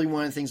was probably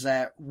one of the things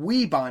that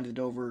we bonded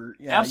over.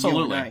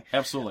 Absolutely. You and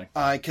Absolutely.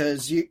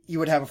 because you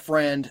would have a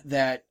friend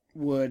that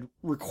would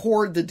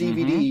record the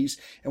DVDs,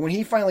 Mm-hmm. and when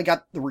he finally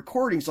got the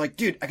recordings, like,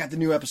 dude, I got the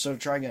new episode of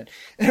Trigun,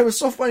 and it was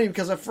so funny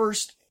because at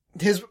first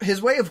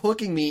his way of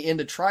hooking me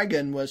into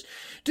Trigun was,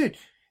 dude,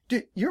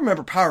 you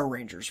remember Power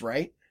Rangers,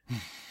 right?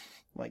 I'm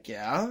like,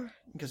 yeah.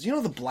 Because you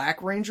know the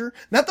Black Ranger,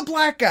 not the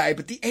black guy,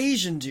 but the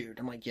Asian dude.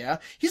 I'm like, yeah,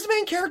 he's the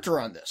main character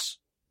on this.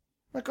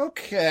 Like,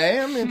 okay,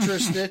 I'm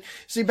interested.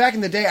 See, back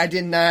in the day, I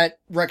did not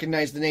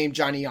recognize the name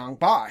Johnny Young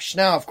Bosch.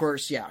 Now, of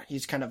course, yeah,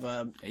 he's kind of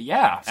a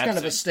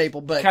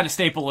staple, but kind of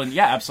staple, and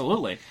yeah,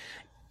 absolutely.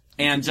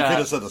 And You could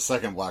have said the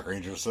second Black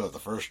Ranger instead of the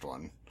first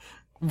one.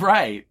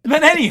 right,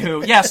 but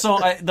anywho, yeah. So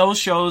those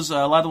shows,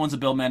 a lot of the ones that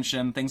Bill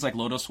mentioned, things like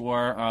Lotus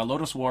War.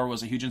 Lotus War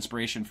was a huge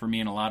inspiration for me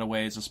in a lot of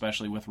ways,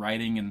 especially with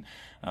writing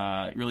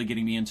and really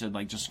getting me into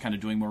like just kind of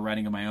doing more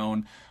writing of my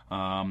own.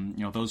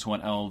 Those Who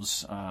Want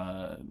Elves.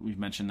 We've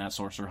mentioned that,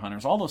 Sorcerer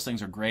Hunters. All those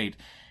things are great.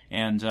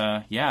 And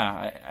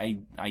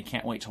I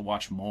can't wait to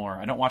watch more.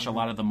 I don't watch a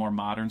lot of the more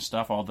modern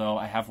stuff, although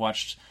I have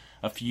watched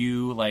a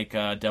few, like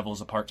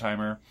Devil's a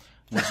Part-Timer.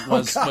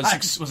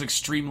 Was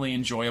extremely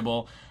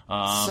enjoyable.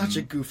 such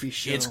a goofy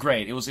show. It's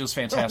great. It was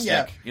fantastic. Oh,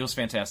 yeah. It was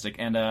fantastic.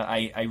 And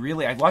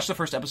I watched the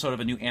first episode of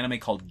a new anime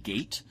called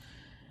Gate.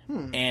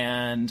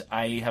 And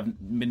I have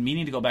been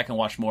meaning to go back and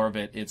watch more of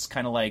it. It's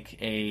kind of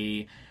like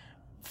a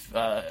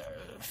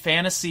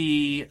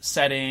fantasy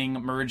setting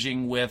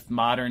merging with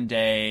modern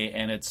day,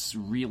 and it's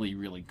really,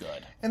 really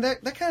good. And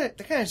that kind of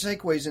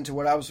segues into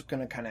what I was going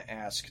to kind of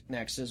ask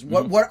next is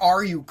what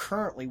are you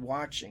currently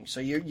watching? So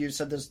you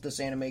said this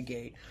Anime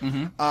Gate.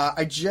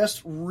 I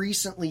just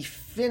recently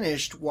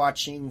finished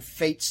watching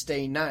Fate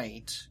Stay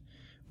Night,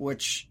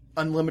 which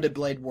Unlimited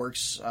Blade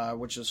Works,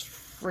 which is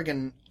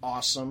friggin'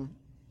 awesome.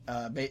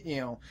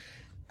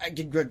 I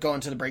could go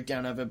into the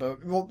breakdown of it, but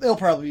it'll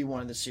probably be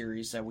one of the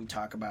series that we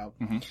talk about.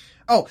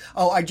 Oh,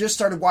 I just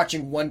started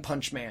watching One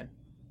Punch Man.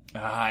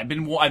 I've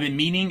been really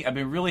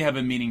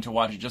meaning to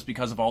watch it just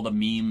because of all the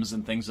memes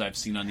and things that I've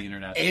seen on the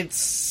internet.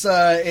 It's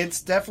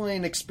definitely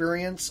an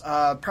experience.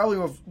 Probably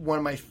one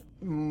of my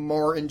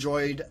more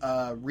enjoyed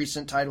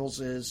recent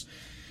titles is,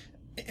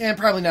 and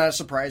probably not a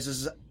surprise,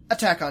 is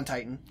Attack on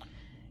Titan.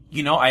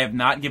 I have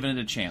not given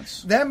it a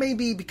chance. That may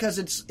be because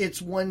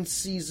it's one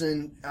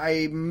season.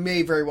 I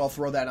may very well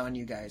throw that on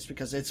you guys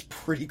because it's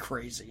pretty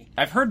crazy.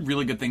 I've heard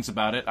really good things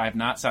about it. I have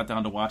not sat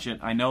down to watch it.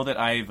 I know that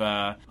I've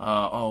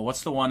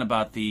what's the one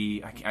about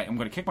the? I'm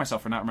going to kick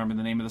myself for not remembering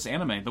the name of this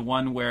anime. The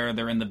one where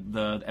they're in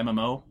the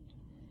MMO.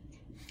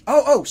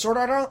 Sword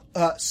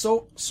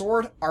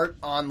Art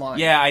Online.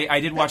 Yeah, I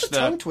did watch That's a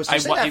tongue twister.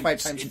 Say that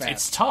 5 times fast.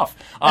 It's tough.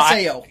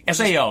 SAO.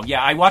 SAO.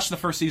 Yeah, I watched the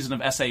first season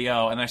of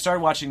SAO, and I started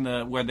watching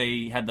where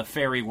they had the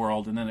fairy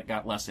world, and then it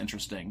got less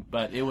interesting.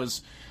 But it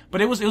was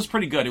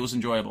pretty good. It was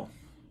enjoyable.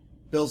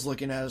 Bill's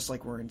looking at us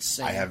like we're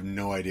insane. I have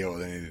no idea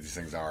what any of these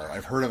things are.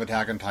 I've heard of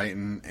Attack on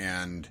Titan,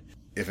 and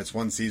if it's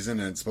one season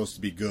and it's supposed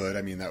to be good,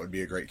 I mean, that would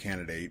be a great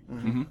candidate.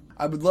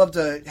 I would love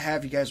to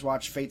have you guys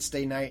watch Fate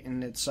Stay Night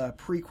and its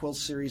prequel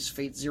series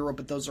Fate Zero,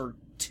 but those are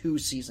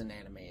 2-season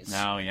animes.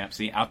 Oh, yeah.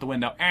 See, out the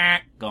window.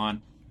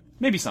 Gone.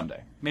 Maybe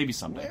someday.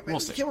 We'll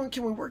see.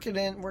 Can we work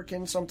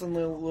in something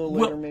a little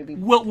later, maybe?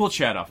 We'll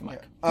chat off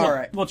mic. All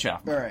right. We'll chat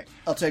off mic. All right.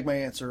 I'll take my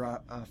answer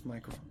off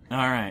microphone. All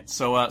right.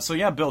 So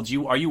yeah, Bill,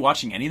 are you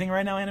watching anything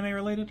right now anime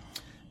related?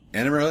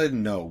 Anime related?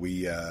 No.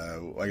 We,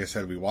 like I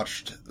said, we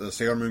watched the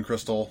Sailor Moon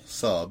Crystal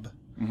sub.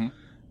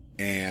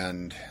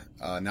 And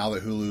now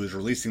that Hulu is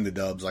releasing the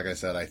dubs, like I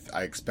said,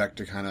 I expect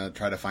to kind of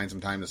try to find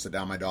some time to sit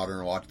down with my daughter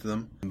and watch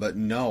them. But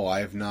no, I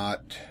have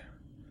not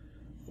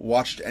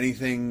watched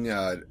anything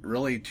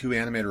really too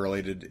animated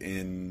related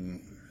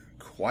in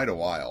quite a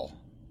while.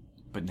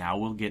 But now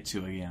we'll get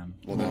to again.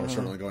 Well, now we're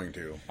certainly going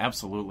to.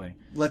 Absolutely.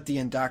 Let the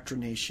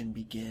indoctrination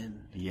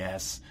begin.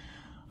 Yes.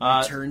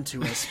 Turn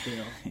to us,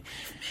 Bill. We've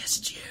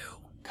missed you.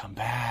 Come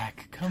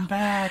back.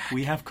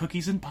 We have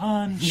cookies and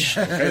punch.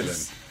 Okay,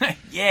 then.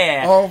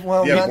 Yeah. Oh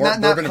well, Yeah,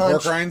 not bourbon and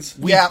punch. pork rinds?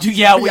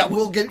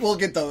 We'll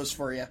get those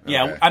for you.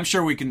 Yeah, Okay. I'm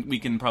sure we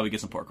can probably get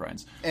some pork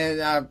rinds.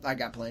 And I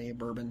got plenty of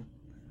bourbon.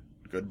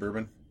 Good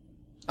bourbon?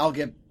 I'll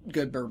get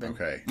good bourbon.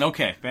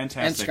 Okay. Fantastic.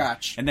 And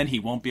scotch. And then he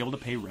won't be able to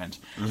pay rent.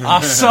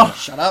 So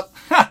Shut up.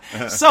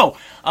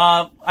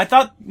 I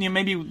thought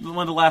maybe one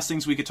of the last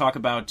things we could talk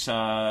about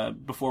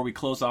before we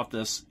close off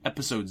this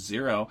episode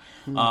 0.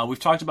 We've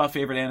talked about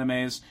favorite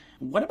animes.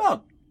 What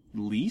about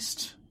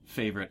least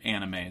favorite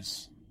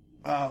animes?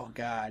 Oh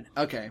God.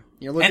 Okay,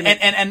 you're looking.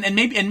 And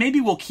maybe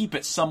we'll keep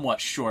it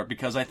somewhat short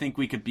because I think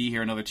we could be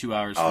here another 2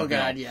 hours. Oh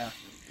God, yeah.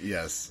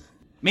 Yes.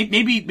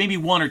 Maybe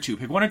 1 or 2.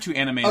 Pick 1 or 2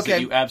 animes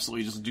that you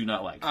absolutely just do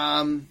not like.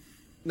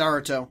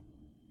 Naruto.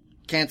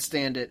 Can't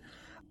stand it.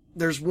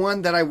 There's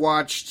one that I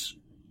watched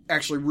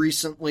actually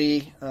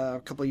recently,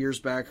 a couple of years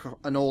back,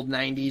 an old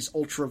 90s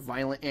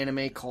ultra-violent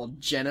anime called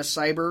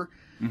Genocyber.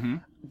 Mm-hmm.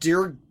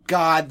 Dear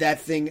God,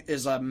 that thing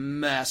is a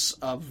mess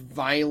of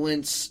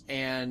violence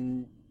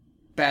and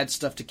bad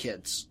stuff to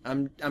kids.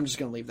 I'm just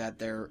gonna leave that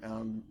there.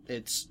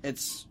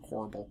 It's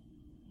horrible.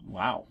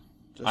 Wow.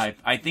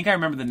 I think I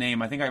remember the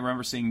name. I think I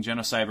remember seeing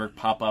Genocyber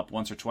pop up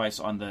once or twice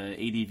on the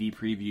ADV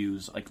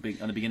previews, like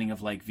on the beginning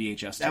of like VHS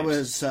tapes. That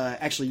was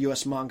actually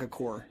US Manga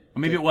Core. Or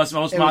maybe it was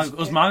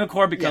Manga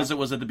Core because it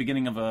was at the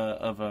beginning of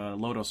a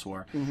Lodos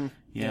War. Mm-hmm.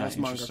 Yeah, it's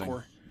Manga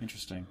Core.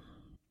 Interesting.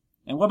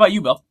 And what about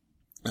you, Bill?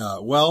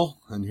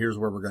 Well, and here's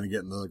where we're going to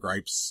get into the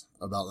gripes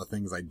about the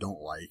things I don't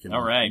like and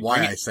All right. why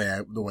I say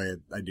the way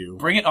I do.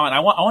 Bring it on.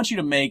 I want you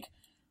to make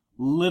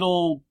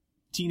little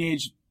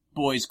teenage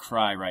boys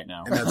cry right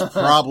now. And that's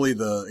probably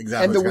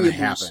exactly what's going to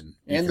happen.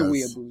 And the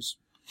weeaboos.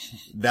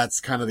 That's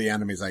kind of the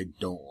animes I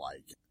don't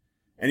like.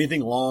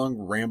 Anything long,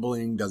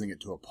 rambling, doesn't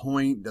get to a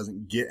point,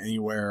 doesn't get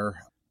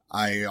anywhere.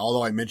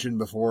 Although I mentioned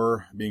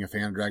before being a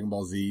fan of Dragon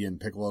Ball Z and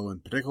Piccolo in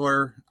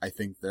particular, I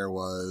think there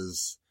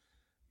was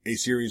a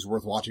series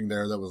worth watching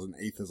there that was an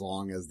eighth as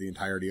long as the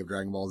entirety of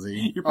Dragon Ball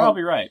Z. You're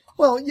probably right.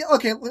 Well, yeah,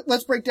 okay,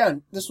 let's break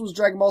down. This was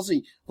Dragon Ball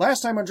Z. Last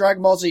time on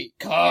Dragon Ball Z.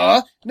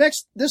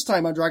 This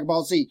time on Dragon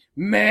Ball Z.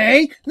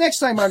 Next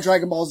time on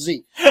Dragon Ball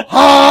Z.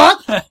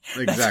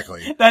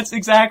 Exactly. That's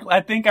exactly,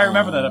 I think I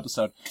remember that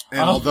episode. And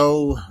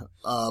although,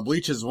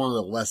 Bleach is one of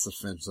the less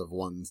offensive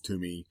ones to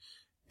me,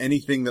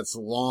 anything that's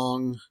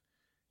long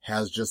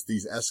has just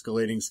these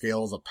escalating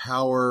scales of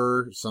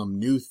power. Some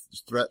new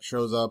threat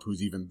shows up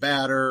who's even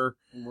badder.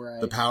 Right.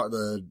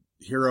 The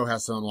hero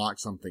has to unlock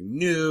something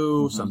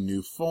new, some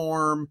new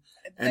form,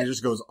 and it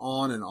just goes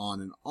on and on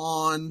and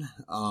on.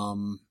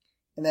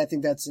 And I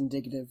think that's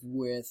indicative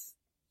with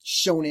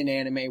shonen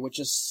anime, which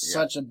is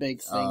such a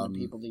big thing to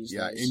people these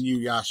days.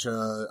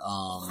 Inuyasha,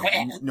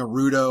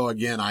 Naruto,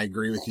 again, I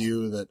agree with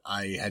you that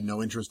I had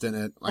no interest in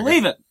it.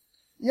 Believe it.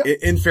 Yep.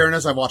 In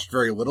fairness, I've watched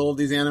very little of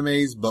these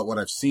animes, but what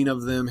I've seen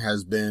of them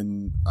has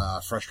been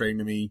frustrating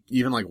to me.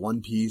 Even like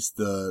One Piece,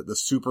 the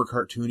super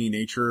cartoony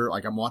nature.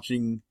 Like I'm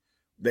watching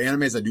the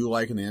animes I do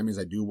like and the animes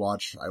I do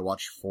watch. I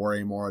watch for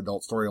a more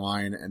adult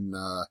storyline and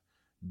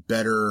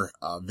better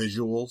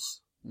visuals.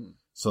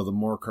 So the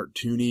more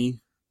cartoony,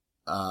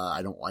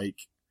 I don't like,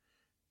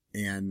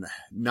 and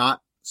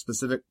not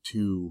specific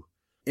to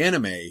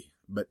anime,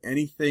 but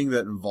anything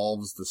that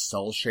involves the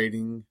cell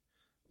shading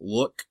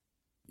look.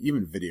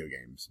 Even video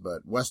games,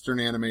 but Western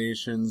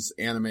animations,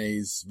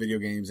 animes, video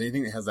games,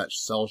 anything that has that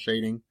cell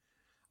shading,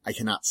 I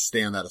cannot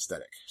stand that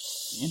aesthetic.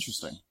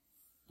 Interesting.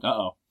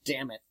 Uh-oh.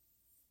 Damn it.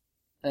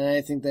 And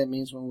I think that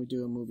means when we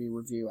do a movie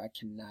review, I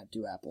cannot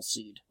do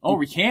Appleseed. Oh,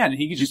 we can.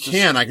 He could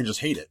I can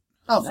just hate it.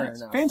 Oh, fair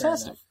enough.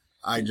 Fantastic.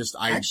 I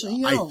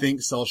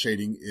think cell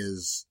shading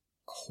is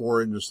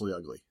horrendously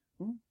ugly.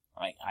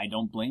 I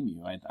don't blame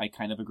you. I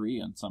kind of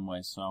agree in some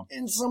ways, so.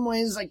 In some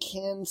ways, I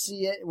can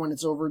see it when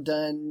it's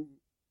overdone.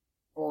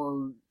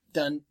 Or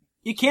done.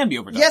 It can be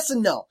overdone. Yes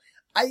and no.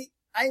 I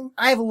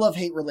have a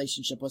love-hate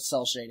relationship with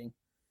cell shading.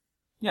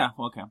 Yeah,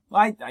 well, okay.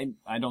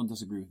 I don't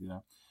disagree with you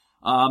there.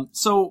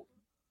 So,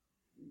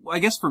 I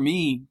guess for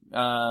me,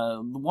 the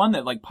one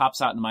that like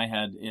pops out in my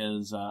head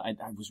is, I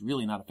was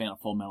really not a fan of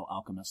Full Metal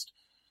Alchemist.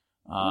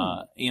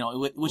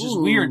 Which is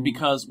weird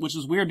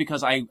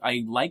because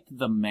I liked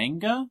the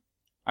manga.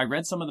 I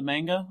read some of the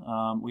manga.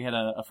 We had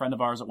a friend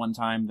of ours at one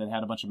time that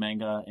had a bunch of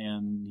manga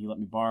and he let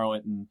me borrow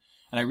it and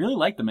I really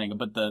liked the manga,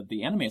 but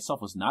the anime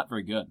itself was not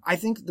very good. I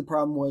think the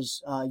problem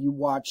was, you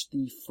watched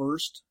the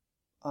first,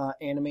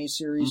 anime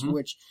series,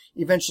 which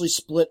eventually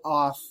split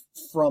off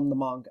from the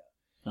manga.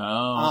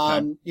 Oh,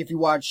 okay. If you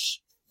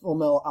watch Full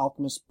Metal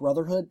Alchemist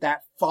Brotherhood,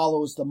 that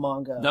follows the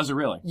manga. Does it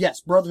really?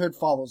 Yes, Brotherhood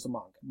follows the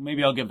manga.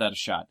 Maybe I'll give that a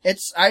shot.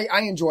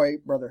 I enjoy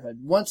Brotherhood.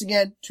 Once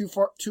again, too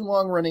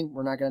long running,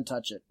 we're not gonna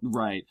touch it.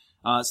 Right.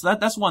 So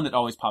that's one that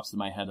always pops in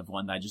my head of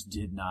one that I just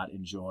did not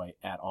enjoy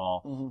at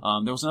all.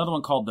 There was another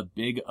one called The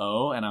Big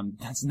O, and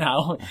that's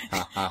now,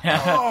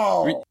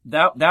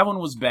 that one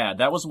was bad.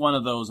 That was one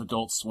of those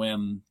Adult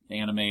Swim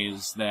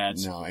animes that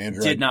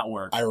did not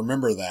work. I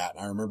remember that.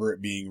 I remember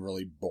it being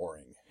really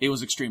boring. It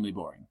was extremely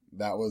boring.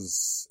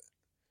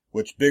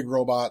 Which big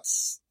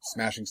robots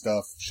smashing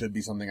stuff should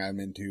be something I'm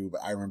into,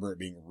 but I remember it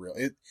being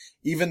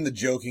even the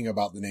joking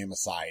about the name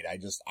aside,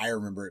 I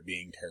remember it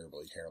being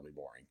terribly, terribly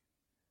boring.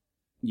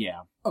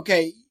 Yeah.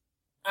 Okay,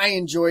 I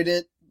enjoyed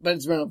it, but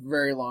it's been a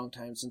very long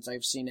time since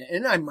I've seen it,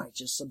 and I might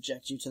just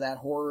subject you to that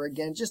horror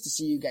again, just to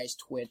see you guys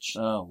twitch.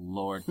 Oh,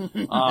 Lord.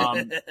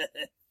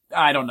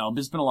 I don't know.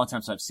 It's been a long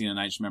time since I've seen it,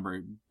 and I just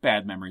remember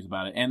bad memories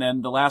about it. And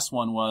then the last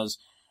one was,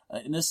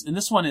 and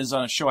this one is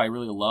on a show I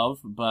really love,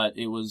 but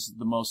it was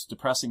the most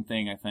depressing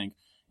thing, I think.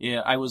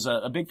 Yeah, I was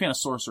a big fan of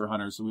Sorcerer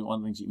Hunters, one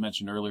of the things you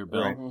mentioned earlier,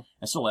 Bill. Right.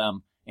 I still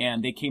am.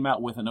 And they came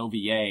out with an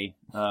OVA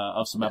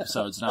of some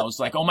episodes, and I was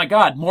like, oh my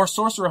god, more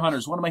Sorcerer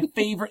Hunters, one of my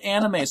favorite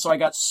anime. So I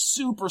got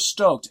super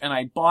stoked, and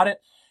I bought it,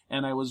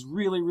 and I was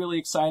really, really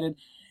excited.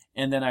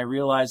 and then I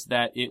realized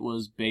that it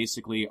was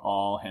basically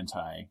all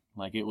hentai.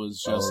 Like it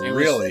was just, it was,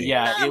 really?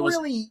 yeah, Not it was,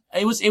 really.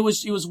 it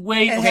was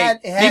way, It okay, had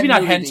maybe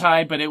not nudity.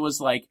 hentai, but it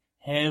was like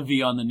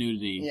heavy on the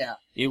nudity. Yeah.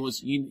 It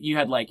was, you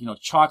had like,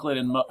 Chocolate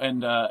and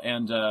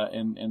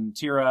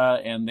Tira,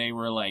 and they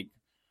were like,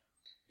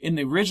 in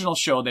the original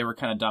show, they were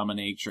kind of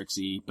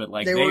dominatrix-y, but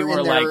like, They were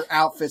in like, their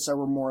outfits that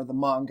were more the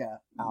manga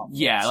outfits.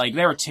 yeah, like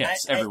there were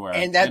tits everywhere.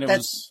 And it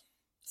that's,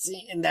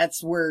 see, and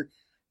that's where,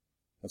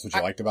 That's what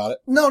you liked about it?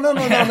 no.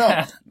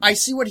 I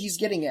see what he's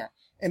getting at.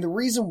 And the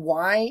reason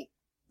why,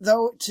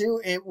 though, too,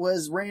 it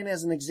was ran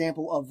as an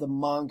example of the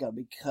manga,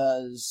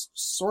 because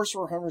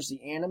Sorcerer Hunters,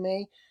 the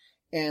anime,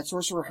 and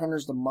Sorcerer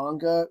Hunters, the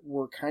manga,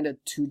 were kind of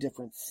two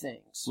different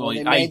things. well,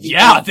 they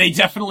they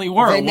definitely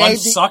were. they One made the-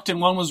 sucked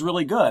and one was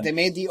really good. They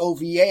made the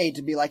OVA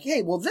to be like,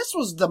 hey, well, this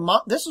is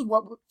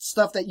what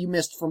stuff that you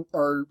missed from,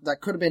 or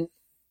that could have been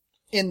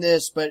in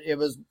this, but it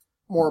was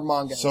more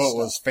manga. So it stuff.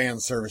 was fan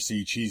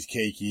servicey,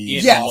 cheesecakey.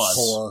 It Yes.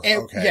 was.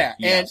 Okay. Yeah,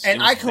 Yes,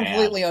 and it was I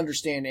completely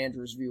understand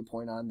Andrew's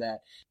viewpoint on that.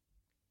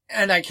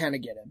 And I kind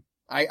of get him.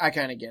 I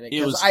kind of get it.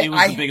 It was I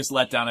the biggest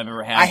letdown I've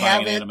ever had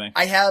buying an anime.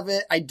 I have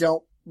it. I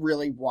don't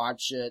really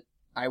watch it.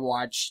 I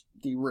watch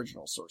the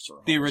original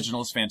Sorcerer The Hunters.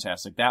 original is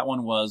fantastic. That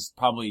one was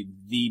probably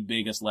the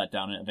biggest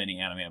letdown of any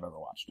anime I've ever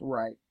watched.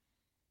 Right.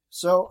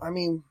 So, I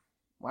mean,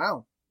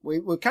 wow. We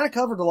kind of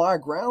covered a lot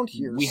of ground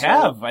here. We so-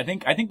 have. I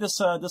think this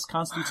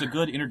constitutes a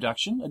good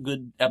introduction, a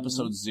good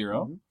episode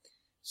 0. Mhm.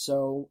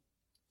 So,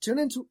 tune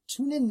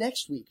in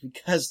next week,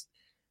 because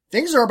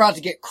things are about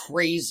to get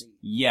crazy.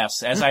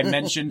 Yes, as I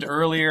mentioned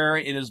earlier,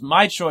 it is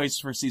my choice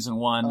for season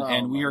 1, Oh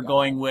and we my are God.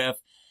 going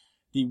with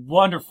the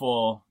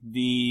wonderful,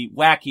 the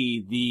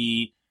wacky,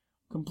 the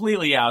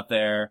completely out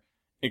there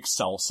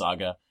Excel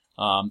Saga.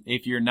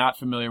 If you're not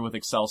familiar with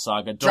Excel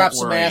Saga, don't Drop worry.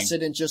 some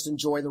acid and just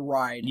enjoy the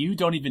ride. You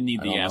don't even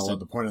need I the don't know acid. what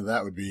the point of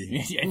that would be.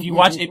 If you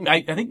watch it,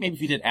 I think maybe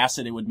if you did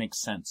acid, it would make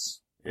sense.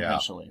 Yeah.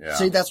 Eventually. Yeah.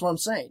 See, that's what I'm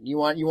saying. You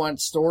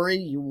want story,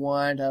 you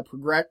want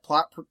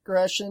plot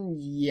progression.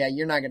 Yeah,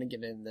 you're not going to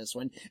get into this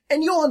one,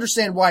 and you'll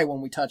understand why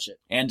when we touch it.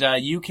 And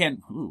you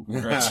can. Ooh, we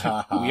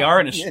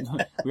are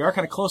we are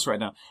kind of close right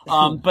now.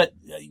 But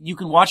you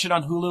can watch it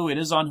on Hulu. It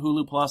is on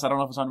Hulu Plus. I don't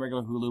know if it's on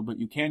regular Hulu, but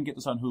you can get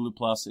this on Hulu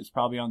Plus. It's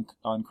probably on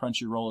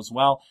Crunchyroll as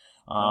well.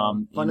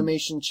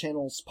 Funimation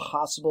channels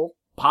possible.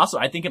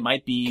 Possible. I think it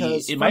might be.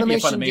 Because It might be a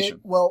Funimation.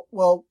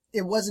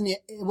 it wasn't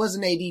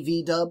an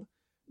ADV dub,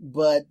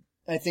 but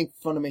I think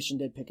Funimation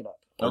did pick it up.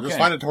 Or Okay. just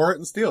find a torrent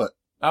and steal it.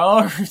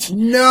 Oh,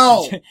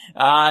 No,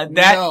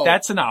 No.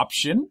 that's an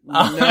option.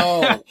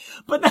 No.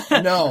 but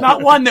No.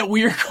 not one that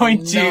we are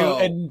going to No.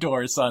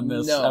 endorse on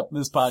this No.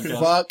 this podcast.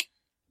 fuck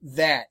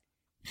that.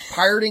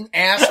 Pirating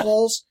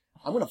assholes.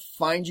 I'm gonna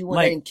find you one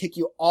Like- day and kick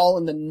you all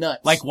in the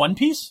nuts. Like One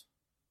Piece?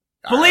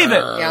 Believe it.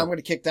 Yeah, I'm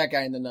gonna kick that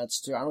guy in the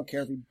nuts too. I don't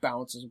care if he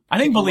bounces. I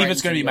think Kick him believe right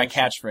it's going to into be my the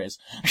catchphrase.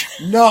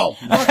 ocean. No,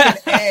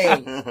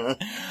 fucking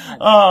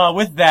A.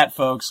 With that,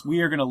 folks,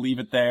 we are going to leave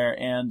it there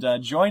and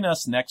join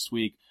us next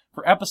week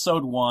for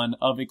episode 1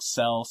 of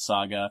Excel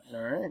Saga.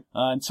 All right.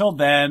 Until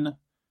then,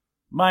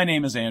 my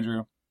name is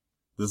Andrew,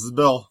 This is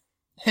Bill.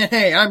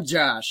 Hey, I'm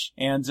Josh.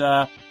 and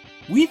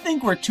we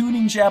think we're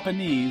tuning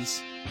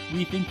Japanese.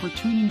 We think we're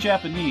tuning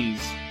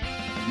Japanese.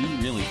 We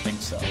really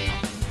think so.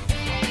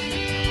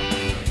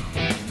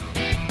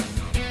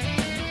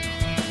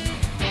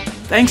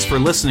 Thanks for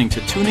listening to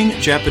Tuning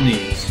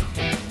Japanese.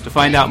 To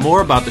find out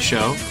more about the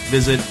show,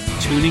 visit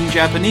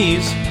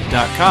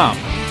tuningjapanese.com.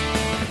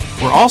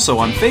 We're also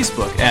on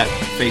Facebook at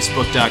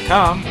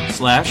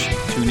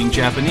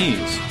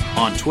facebook.com/tuningjapanese,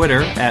 on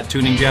Twitter at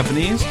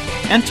tuningjapanese,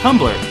 and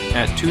Tumblr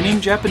at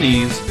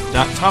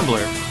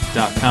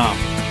tuningjapanese.tumblr.com.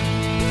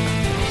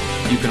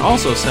 You can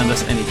also send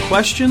us any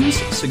questions,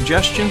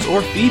 suggestions,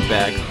 or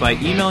feedback by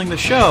emailing the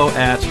show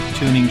at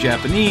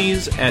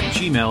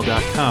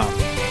tuningjapanese@gmail.com.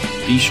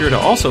 Be sure to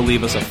also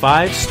leave us a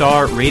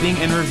 5-star rating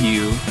and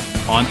review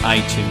on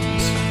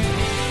iTunes.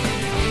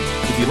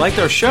 If you liked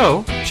our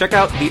show, check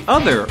out the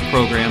other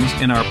programs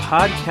in our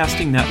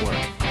podcasting network,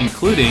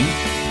 including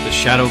the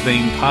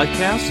Shadowbane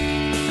Podcast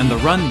and the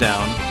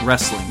Rundown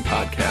Wrestling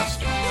Podcast.